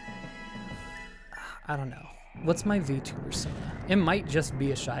 I don't know. What's my VTuber persona? It might just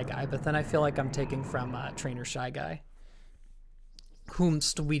be a Shy Guy, but then I feel like I'm taking from Trainer Shy Guy.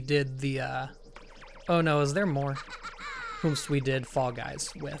 Whomst we did the, oh no, is there more? Whomst we did Fall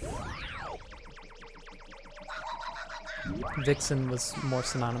Guys with. Vixen was more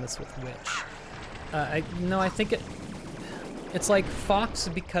synonymous with witch. No, I think it's like Fox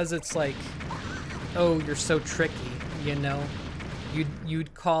because it's like, oh, you're so tricky, you know?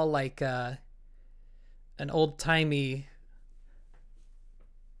 You'd call like an old-timey,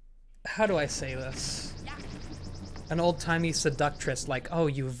 how do I say this? An old-timey seductress, like, oh,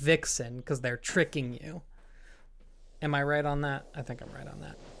 you vixen, because they're tricking you. Am I right on that? I think I'm right on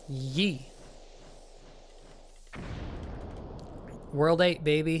that. Yee. World 8,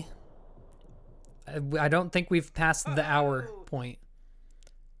 baby. I don't think we've passed the hour point.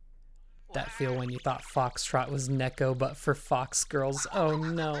 That feel when you thought Foxtrot was Neko, but for Fox Girls. Oh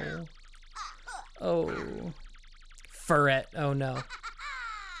no. Oh. Furret. Oh no.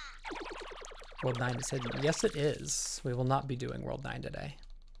 World 9 is hidden. Yes, it is. We will not be doing World 9 today.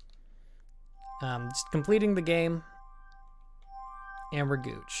 Just completing the game. And we're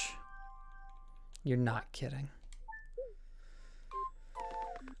gooch. You're not kidding.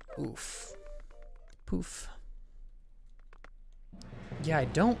 Oof. Poof. Yeah, I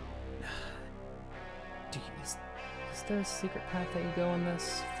don't... Is there a secret path that you go on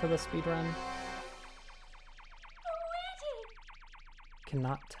this for the speedrun?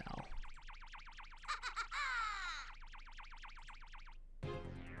 Cannot tell.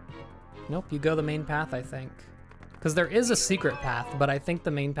 Nope, you go the main path, I think. Because there is a secret path, but I think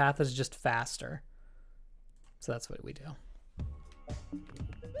the main path is just faster. So that's what we do.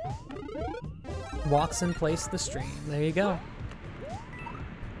 Walks in place the stream. There you go.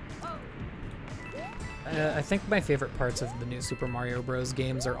 I think my favorite parts of the new Super Mario Bros.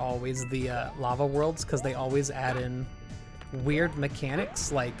 Games are always the lava worlds, because they always add in weird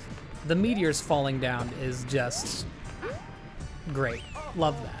mechanics. Like, the meteors falling down is just great.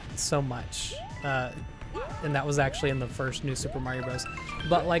 Love that so much. And that was actually in the first new Super Mario Bros.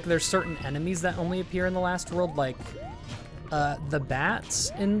 But, like, there's certain enemies that only appear in the last world, like the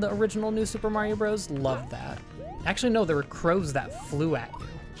bats in the original new Super Mario Bros. Loved that. Actually, no, there were crows that flew at you.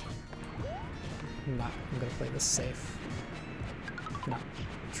 I'm gonna play this safe. Not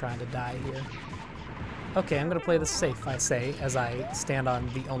trying to die here. Okay, I'm gonna play this safe, I say, as I stand on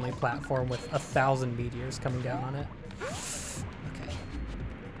the only platform with 1,000 meteors coming down on it. Okay.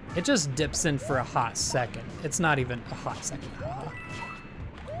 It just dips in for a hot second. It's not even a hot second, haha.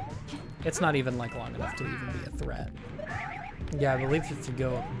 It's not even like long enough to even be a threat. Yeah, I believe if you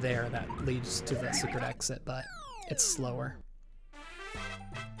go up there, that leads to the secret exit, but it's slower.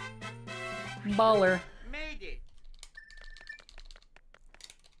 Baller. Made it.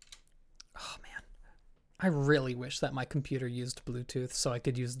 Oh man, I really wish that my computer used Bluetooth so I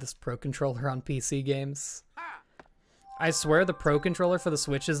could use this Pro Controller on PC games. I swear the Pro Controller for the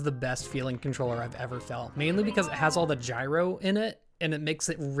Switch is the best feeling controller I've ever felt, mainly because it has all the gyro in it and it makes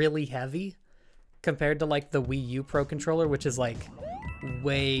it really heavy compared to like the Wii U Pro Controller, which is like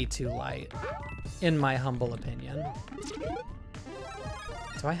way too light, in my humble opinion.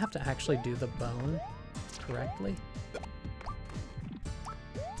 Do I have to actually do the bone correctly?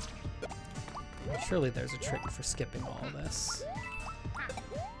 Surely there's a trick for skipping all of this.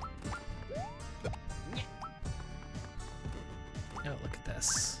 Oh, look at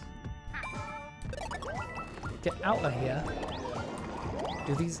this. Get out of here.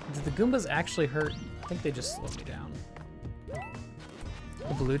 Do the Goombas actually hurt? I think they just slow me down.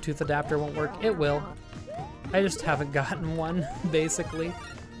 The Bluetooth adapter won't work. It will. I just haven't gotten one, basically.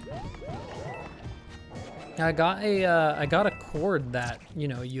 I got a cord that, you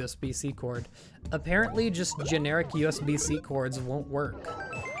know, USB-C cord. Apparently just generic USB-C cords won't work.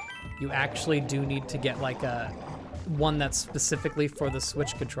 You actually do need to get like one that's specifically for the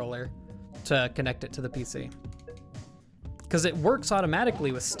Switch controller to connect it to the PC. Because it works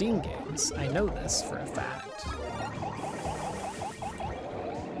automatically with Steam games. I know this for a fact.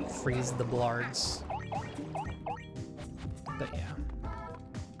 Freeze the blards. But yeah.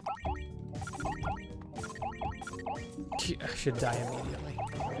 I should die immediately.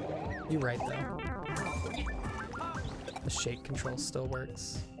 You're right though. The shake control still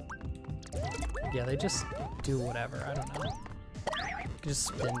works. Yeah, they just do whatever, I don't know. You can just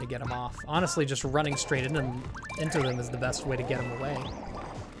spin to get them off. Honestly, just running straight into them is the best way to get them away.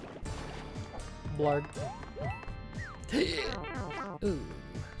 Blard. Ooh.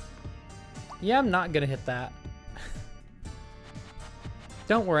 Yeah, I'm not gonna hit that.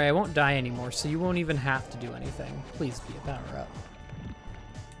 Don't worry, I won't die anymore, so you won't even have to do anything. Please be a power up.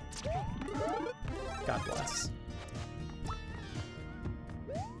 God bless.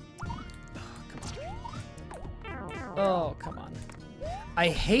 Oh, come on. I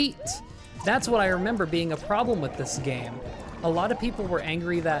hate... That's what I remember being a problem with this game. A lot of people were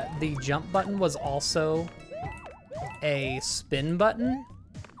angry that the jump button was also a spin button.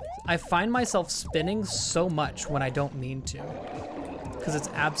 I find myself spinning so much when I don't mean to. Because it's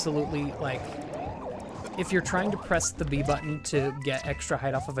absolutely, like... If you're trying to press the B button to get extra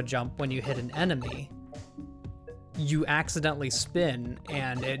height off of a jump when you hit an enemy, you accidentally spin,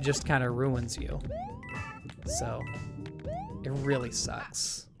 and it just kind of ruins you. So, it really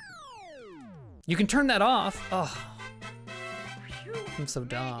sucks. You can turn that off. Oh, I'm so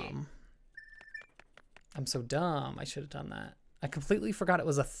dumb. I'm so dumb. I should have done that. I completely forgot it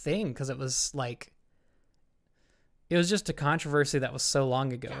was a thing because it was like, it was just a controversy that was so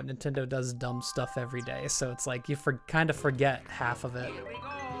long ago. Nintendo does dumb stuff every day, so it's like you kind of forget half of it.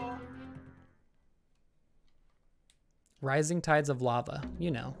 Rising Tides of Lava,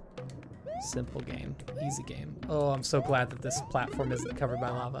 you know. Simple game, easy game. Oh, I'm so glad that this platform isn't covered by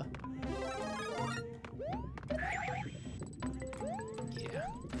lava. Yeah.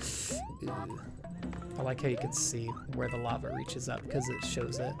 Ooh. I like how you can see where the lava reaches up because it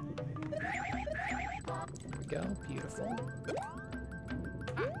shows it. There we go, beautiful.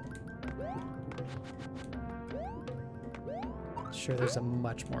 Sure, there's a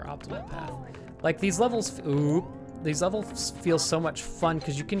much more optimal path. Like these levels, ooh. These levels feel so much fun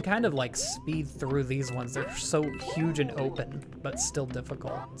because you can kind of like speed through these ones. They're so huge and open, but still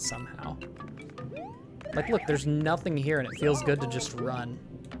difficult somehow. Like, look, there's nothing here and it feels good to just run.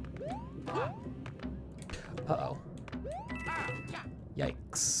 Uh-oh.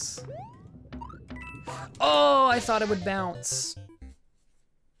 Yikes. Oh, I thought it would bounce.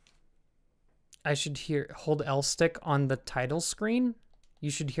 I should hold L stick on the title screen. You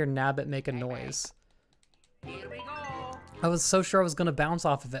should hear Nabbit make a noise. Here we go. I was so sure I was gonna bounce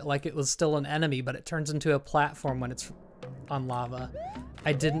off of it like it was still an enemy, but it turns into a platform when it's on lava.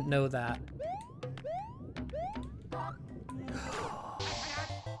 I didn't know that.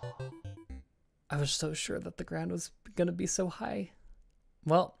 I was so sure that the ground was gonna be so high.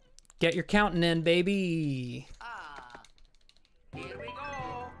 Well, get your counting in, baby. Here we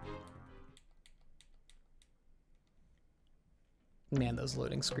go. Man, those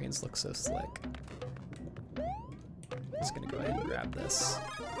loading screens look so slick. I'm just gonna go ahead and grab this.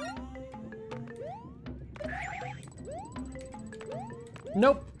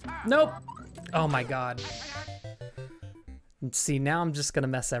 Nope, nope. Oh my God. And see, now I'm just gonna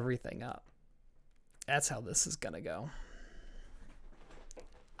mess everything up. That's how this is gonna go.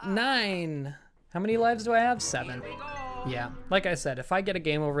 9. How many lives do I have? 7. Yeah, like I said, if I get a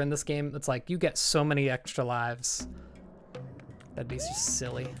game over in this game, it's like you get so many extra lives. That'd be just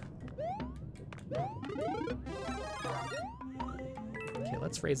silly. Okay,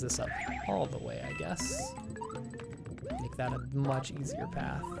 let's raise this up all the way, I guess. Make that a much easier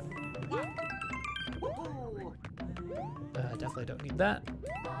path. Definitely don't need that.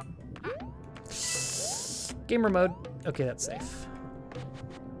 Gamer mode. Okay, that's safe.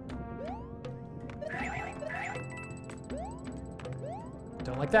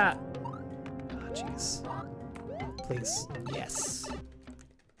 Don't like that. Oh, jeez. Please. Yes.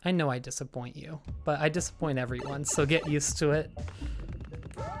 I know I disappoint you, but I disappoint everyone, so get used to it.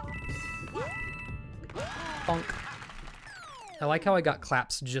 Bonk. I like how I got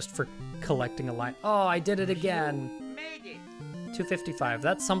claps just for collecting a line. Oh, I did it again. Made it. 255.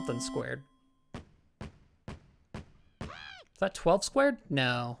 That's something squared. Is that 12 squared?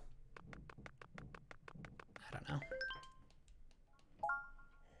 No. I don't know.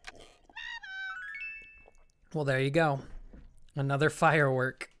 Well, there you go. Another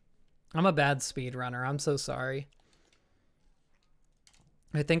firework. I'm a bad speedrunner. I'm so sorry.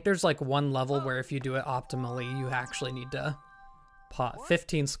 I think there's like one level where if you do it optimally, you actually need to pot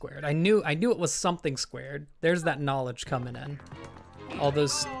 15 squared. I knew it was something squared. There's that knowledge coming in. All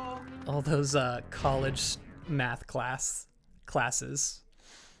those college math classes.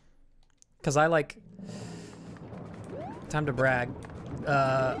 Cause I like, time to brag.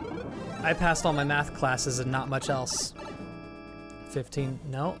 I passed all my math classes and not much else. 15,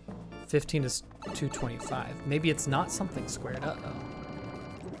 no. 15 is 225. Maybe it's not something squared. Uh-oh.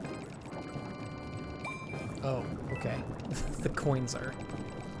 Oh, okay. The coins are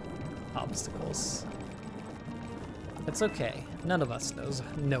obstacles. It's okay. None of us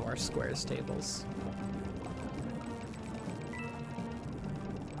know our squares tables.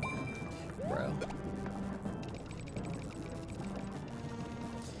 Bro.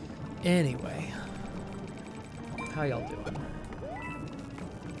 Anyway. How y'all doing?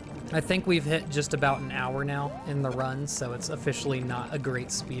 I think we've hit just about an hour now in the run, so it's officially not a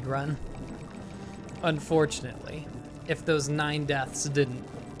great speed run. Unfortunately, if those 9 deaths didn't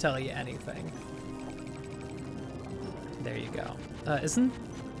tell you anything. There you go.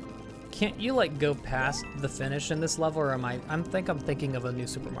 Can't you like go past the finish in this level, or I'm thinking of a new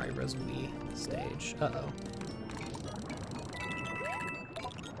Super Mario Bros. Wii stage. Uh-oh.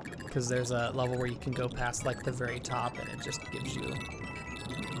 Because there's a level where you can go past like the very top and it just gives you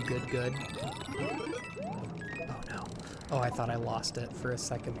good. Oh no. Oh, I thought I lost it for a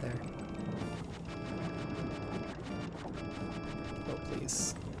second there. Oh,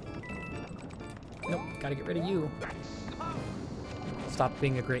 please. Nope, gotta get rid of you. Stop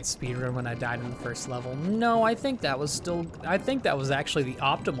being a great speedrun when I died in the first level. No, I think that was actually the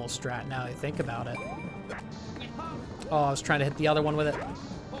optimal strat now I think about it. Oh, I was trying to hit the other one with it.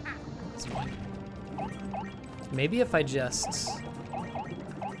 It's fine. Maybe if I just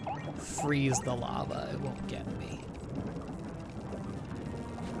freeze the lava, it won't get me.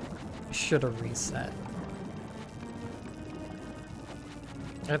 Should have reset.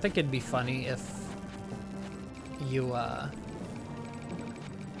 I think it'd be funny if you, I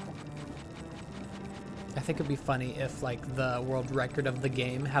think it'd be funny if, like, the world record of the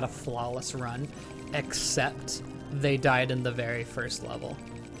game had a flawless run, except they died in the very first level.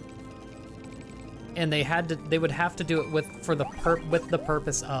 And they would have to do it with the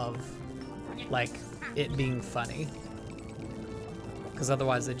purpose of, like, it being funny. Because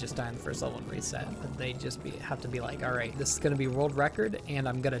otherwise they'd just die in the first level and reset. But they'd just have to be like, all right, this is gonna be world record, and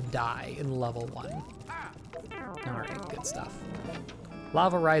I'm gonna die in level 1. All right, good stuff.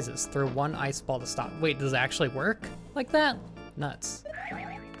 Lava rises. Throw 1 ice ball to stop. Wait, does it actually work like that? Nuts.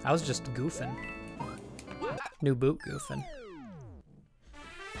 I was just goofing. New boot goofing.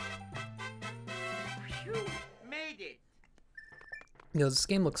 Made it. Yo, this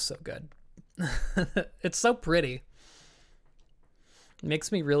game looks so good. It's so pretty.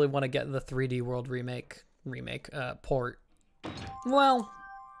 Makes me really want to get the 3D World port. Well,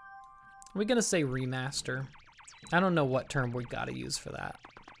 we're gonna say remaster. I don't know what term we gotta use for that.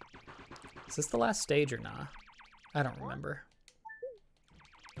 Is this the last stage or not? I don't remember.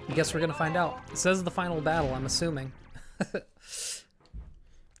 I guess we're gonna find out. It says the final battle, I'm assuming.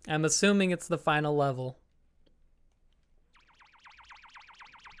 I'm assuming it's the final level.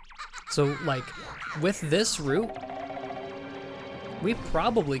 So, like, with this route, we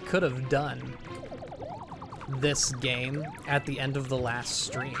probably could have done this game at the end of the last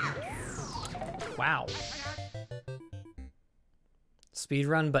stream. Wow.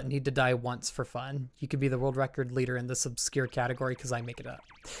 Speedrun, but need to die once for fun. You could be the world record leader in this obscure category because I make it up.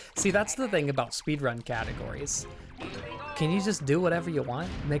 See, that's the thing about speedrun categories. Can you just do whatever you want?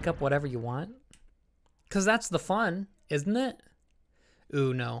 Make up whatever you want? Because that's the fun, isn't it?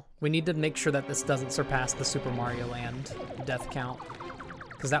 Ooh, no. We need to make sure that this doesn't surpass the Super Mario Land death count.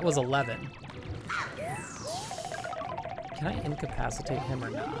 Because that was 11. Can I incapacitate him or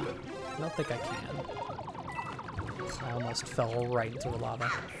not? I don't think I can. I almost fell right into the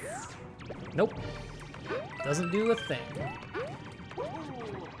lava. Nope. Doesn't do a thing.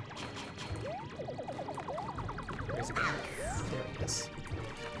 Where's it going? There he is.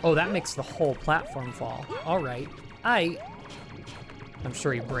 Oh, that makes the whole platform fall. All right. I'm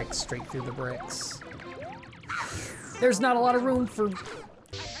sure he breaks straight through the bricks. There's not a lot of room for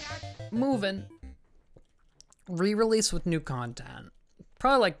moving. Re-release with new content.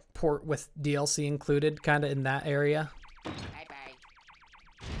 Probably like port with DLC included, kind of in that area. Bye-bye.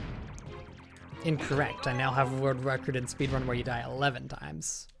 Incorrect. I now have a world record in speedrun where you die 11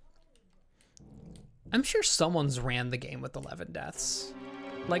 times. I'm sure someone's ran the game with 11 deaths.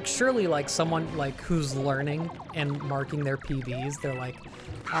 Like, surely, like, someone, like, who's learning and marking their PBs, they're like,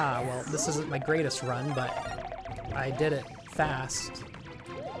 ah, well, this isn't my greatest run, but I did it fast.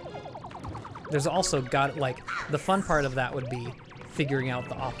 There's also like, the fun part of that would be figuring out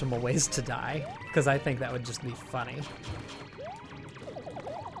the optimal ways to die, because I think that would just be funny.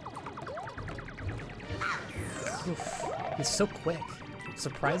 Oof, he's so quick.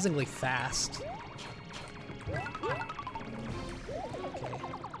 Surprisingly fast. Okay.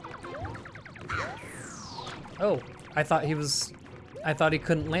 Oh, I thought he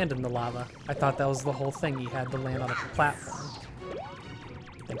couldn't land in the lava. I thought that was the whole thing. He had to land on a platform.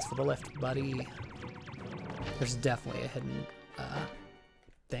 Thanks for the lift, buddy. There's definitely a hidden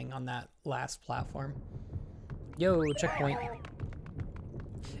thing on that last platform. Yo, checkpoint.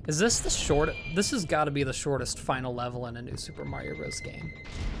 Is this the short? This has got to be the shortest final level in a new Super Mario Bros. Game.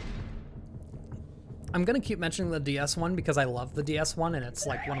 I'm gonna keep mentioning the DS one because I love the DS one and it's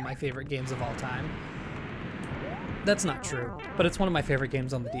like one of my favorite games of all time. That's not true, but it's one of my favorite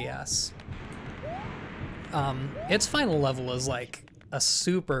games on the DS. Its final level is like a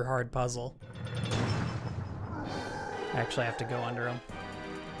super hard puzzle. I actually have to go under him.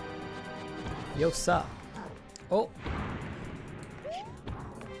 Yo, sup? Oh.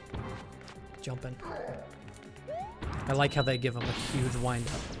 Jumping. I like how they give him a huge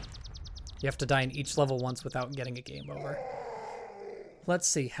wind-up. You have to die in each level once without getting a game over. Let's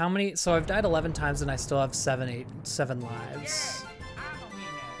see, how many? So I've died 11 times and I still have 7 lives.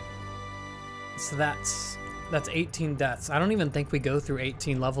 So that's 18 deaths. I don't even think we go through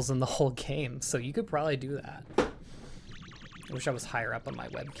 18 levels in the whole game, so you could probably do that. I wish I was higher up on my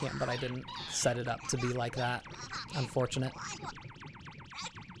webcam, but I didn't set it up to be like that. Unfortunate.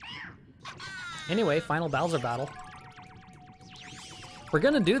 Anyway, final Bowser battle. We're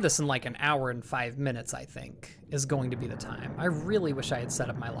gonna do this in like an hour and 5 minutes, I think, is going to be the time. I really wish I had set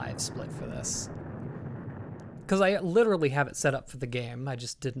up my live split for this. Because I literally have it set up for the game. I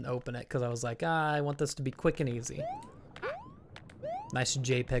just didn't open it because I was like, ah, I want this to be quick and easy. Nice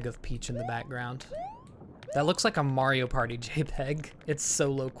JPEG of Peach in the background. That looks like a Mario Party JPEG. It's so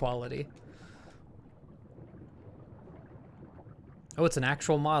low quality. Oh, it's an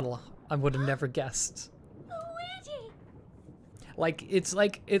actual model. I would have never guessed. Like,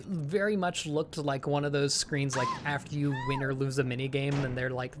 it very much looked like one of those screens, like, after you win or lose a minigame, and they're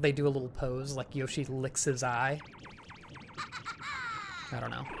like, they do a little pose, like Yoshi licks his eye. I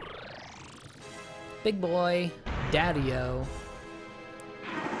don't know. Big boy, daddy-o.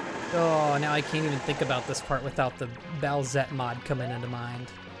 Oh, now I can't even think about this part without the Bowsette mod coming into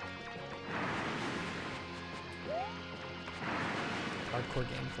mind. Hardcore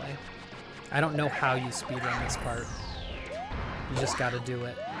gameplay. I don't know how you speedrun this part. You just gotta do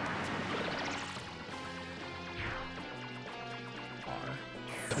it. R.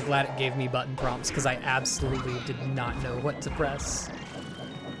 I'm glad it gave me button prompts because I absolutely did not know what to press.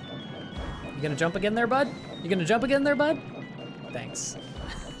 You gonna jump again there, bud? You gonna jump again there, bud? Thanks.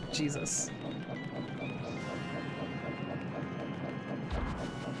 Jesus.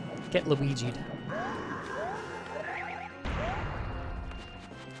 Get Luigi'd.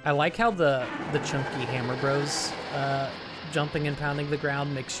 I like how the chunky Hammer Bros jumping and pounding the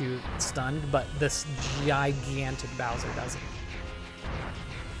ground makes you stunned, but this gigantic Bowser doesn't.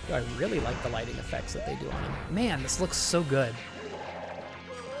 I really like the lighting effects that they do on him. Man, this looks so good.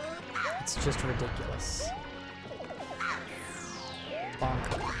 It's just ridiculous.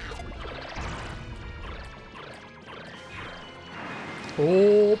 Bonk.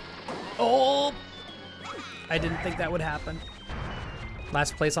 Oh! Oh! I didn't think that would happen.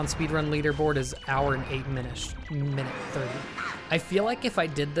 Last place on speedrun leaderboard is hour and 8 minutes, minute 30. I feel like if I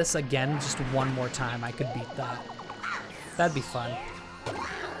did this again just one more time, I could beat that. That'd be fun.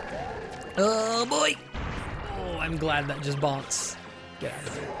 Oh boy! Oh, I'm glad that just bonks. Get out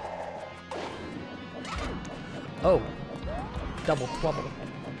of here. Oh. Double twubble.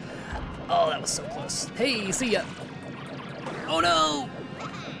 Oh, that was so close. Hey, see ya. Oh no!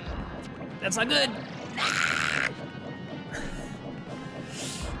 That's not good.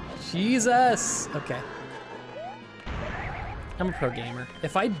 Jesus! Okay. I'm a pro gamer.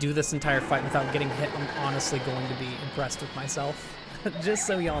 If I do this entire fight without getting hit, I'm honestly going to be impressed with myself. Just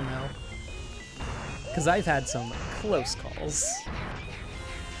so y'all know. Because I've had some close calls.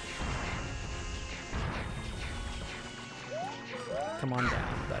 Come on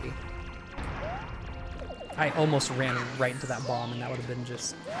down, buddy. I almost ran right into that bomb, and that would have been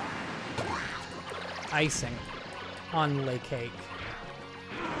just icing on the cake.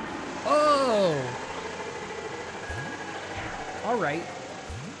 Oh! All right.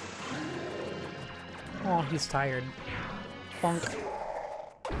 Oh, he's tired. Funk.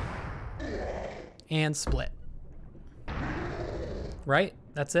 And split. Right?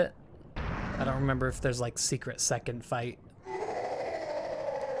 That's it. I don't remember if there's like secret second fight.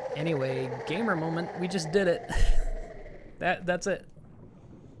 Anyway, gamer moment. We just did it. That's it.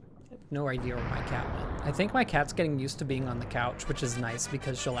 No idea where my cat went. I think my cat's getting used to being on the couch, which is nice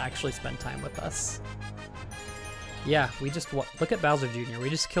because she'll actually spend time with us. Yeah, we just look at Bowser Jr. We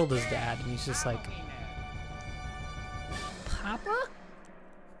just killed his dad, and he's just like, Papa?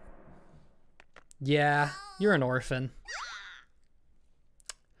 Yeah, you're an orphan.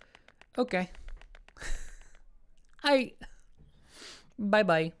 Okay.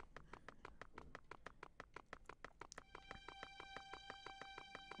 Bye-bye.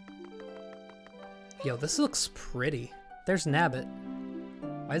 Yo, this looks pretty. There's Nabbit.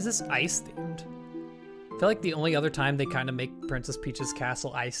 Why is this ice themed? I feel like the only other time they kind of make Princess Peach's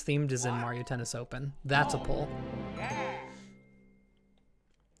castle ice themed is in Mario Tennis Open. That's a pull.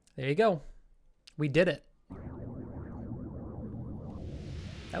 There you go. We did it.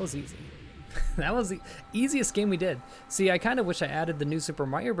 That was easy. That was the easiest game we did. See, I kind of wish I added the new Super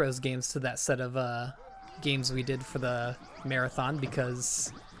Mario Bros. Games to that set of games we did for the marathon,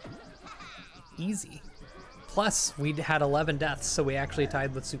 because easy. Plus, we had 11 deaths, so we actually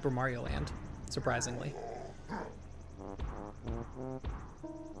tied with Super Mario Land, surprisingly.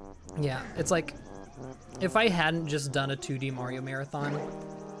 Yeah, it's like, if I hadn't just done a 2D Mario marathon,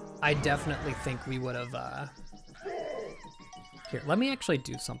 I definitely think we would have, Here, let me actually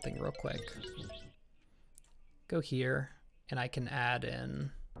do something real quick. Go here, and I can add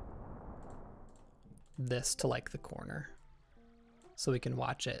in this to like the corner, so we can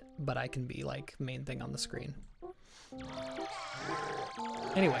watch it, but I can be like main thing on the screen.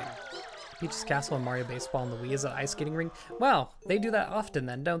 Anyway, Peach's Castle and Mario Baseball on the Wii is an ice skating ring. Well, they do that often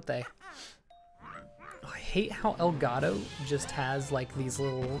then, don't they? Oh, I hate how Elgato just has like these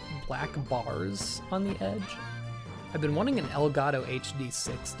little black bars on the edge. I've been wanting an Elgato HD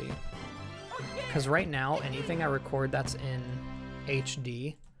 60, because right now anything I record that's in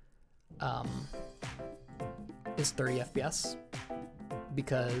HD is 30 FPS,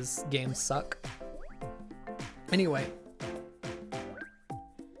 because games suck. Anyway,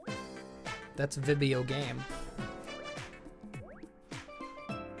 that's Vibio game.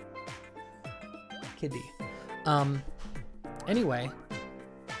 Kiddie. Anyway,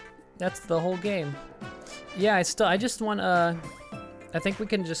 that's the whole game. Yeah, I just want I think we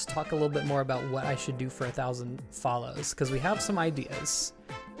can just talk a little bit more about what I should do for 1,000 follows, because we have some ideas.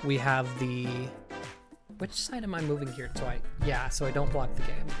 We have the, which side am I moving here so I don't block the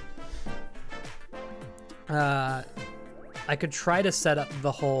game. I could try to set up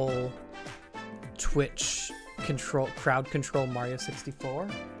the whole Twitch crowd control Mario 64.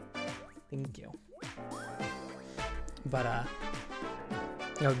 Thank you. But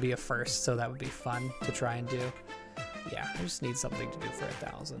that would be a first, so that would be fun to try and do. Yeah, I just need something to do for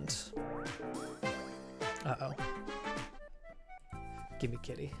 1,000. Uh-oh. Give me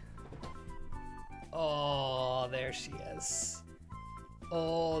kitty. Oh, there she is.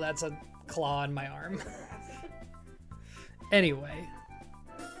 Oh, that's a claw in my arm. Anyway.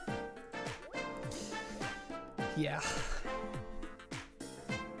 Yeah.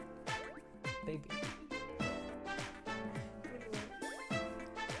 Baby.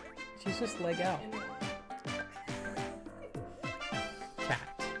 She's just leg out. Cat.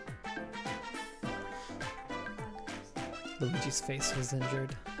 Luigi's face was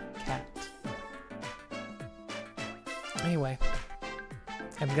injured. Cat. Anyway.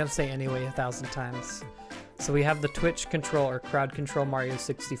 I'm gonna say anyway 1,000 times. So we have the Twitch control or crowd control Mario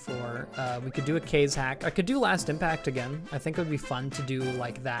 64. We could do a K's hack. I could do Last Impact again. I think it would be fun to do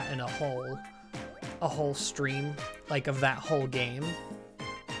like that in a whole stream, like of that whole game.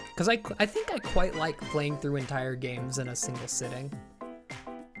 Because I think I quite like playing through entire games in a single sitting,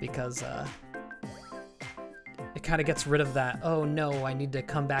 because it kind of gets rid of that, oh no, I need to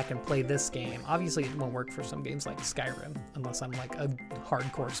come back and play this game. Obviously it won't work for some games like Skyrim, unless I'm like a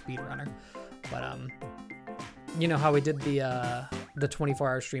hardcore speedrunner. But you know how we did the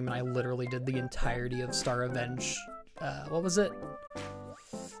 24-hour stream and I literally did the entirety of Star Revenge, what was it?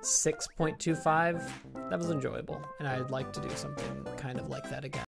 6.25? That was enjoyable, and I'd like to do something kind of like that again.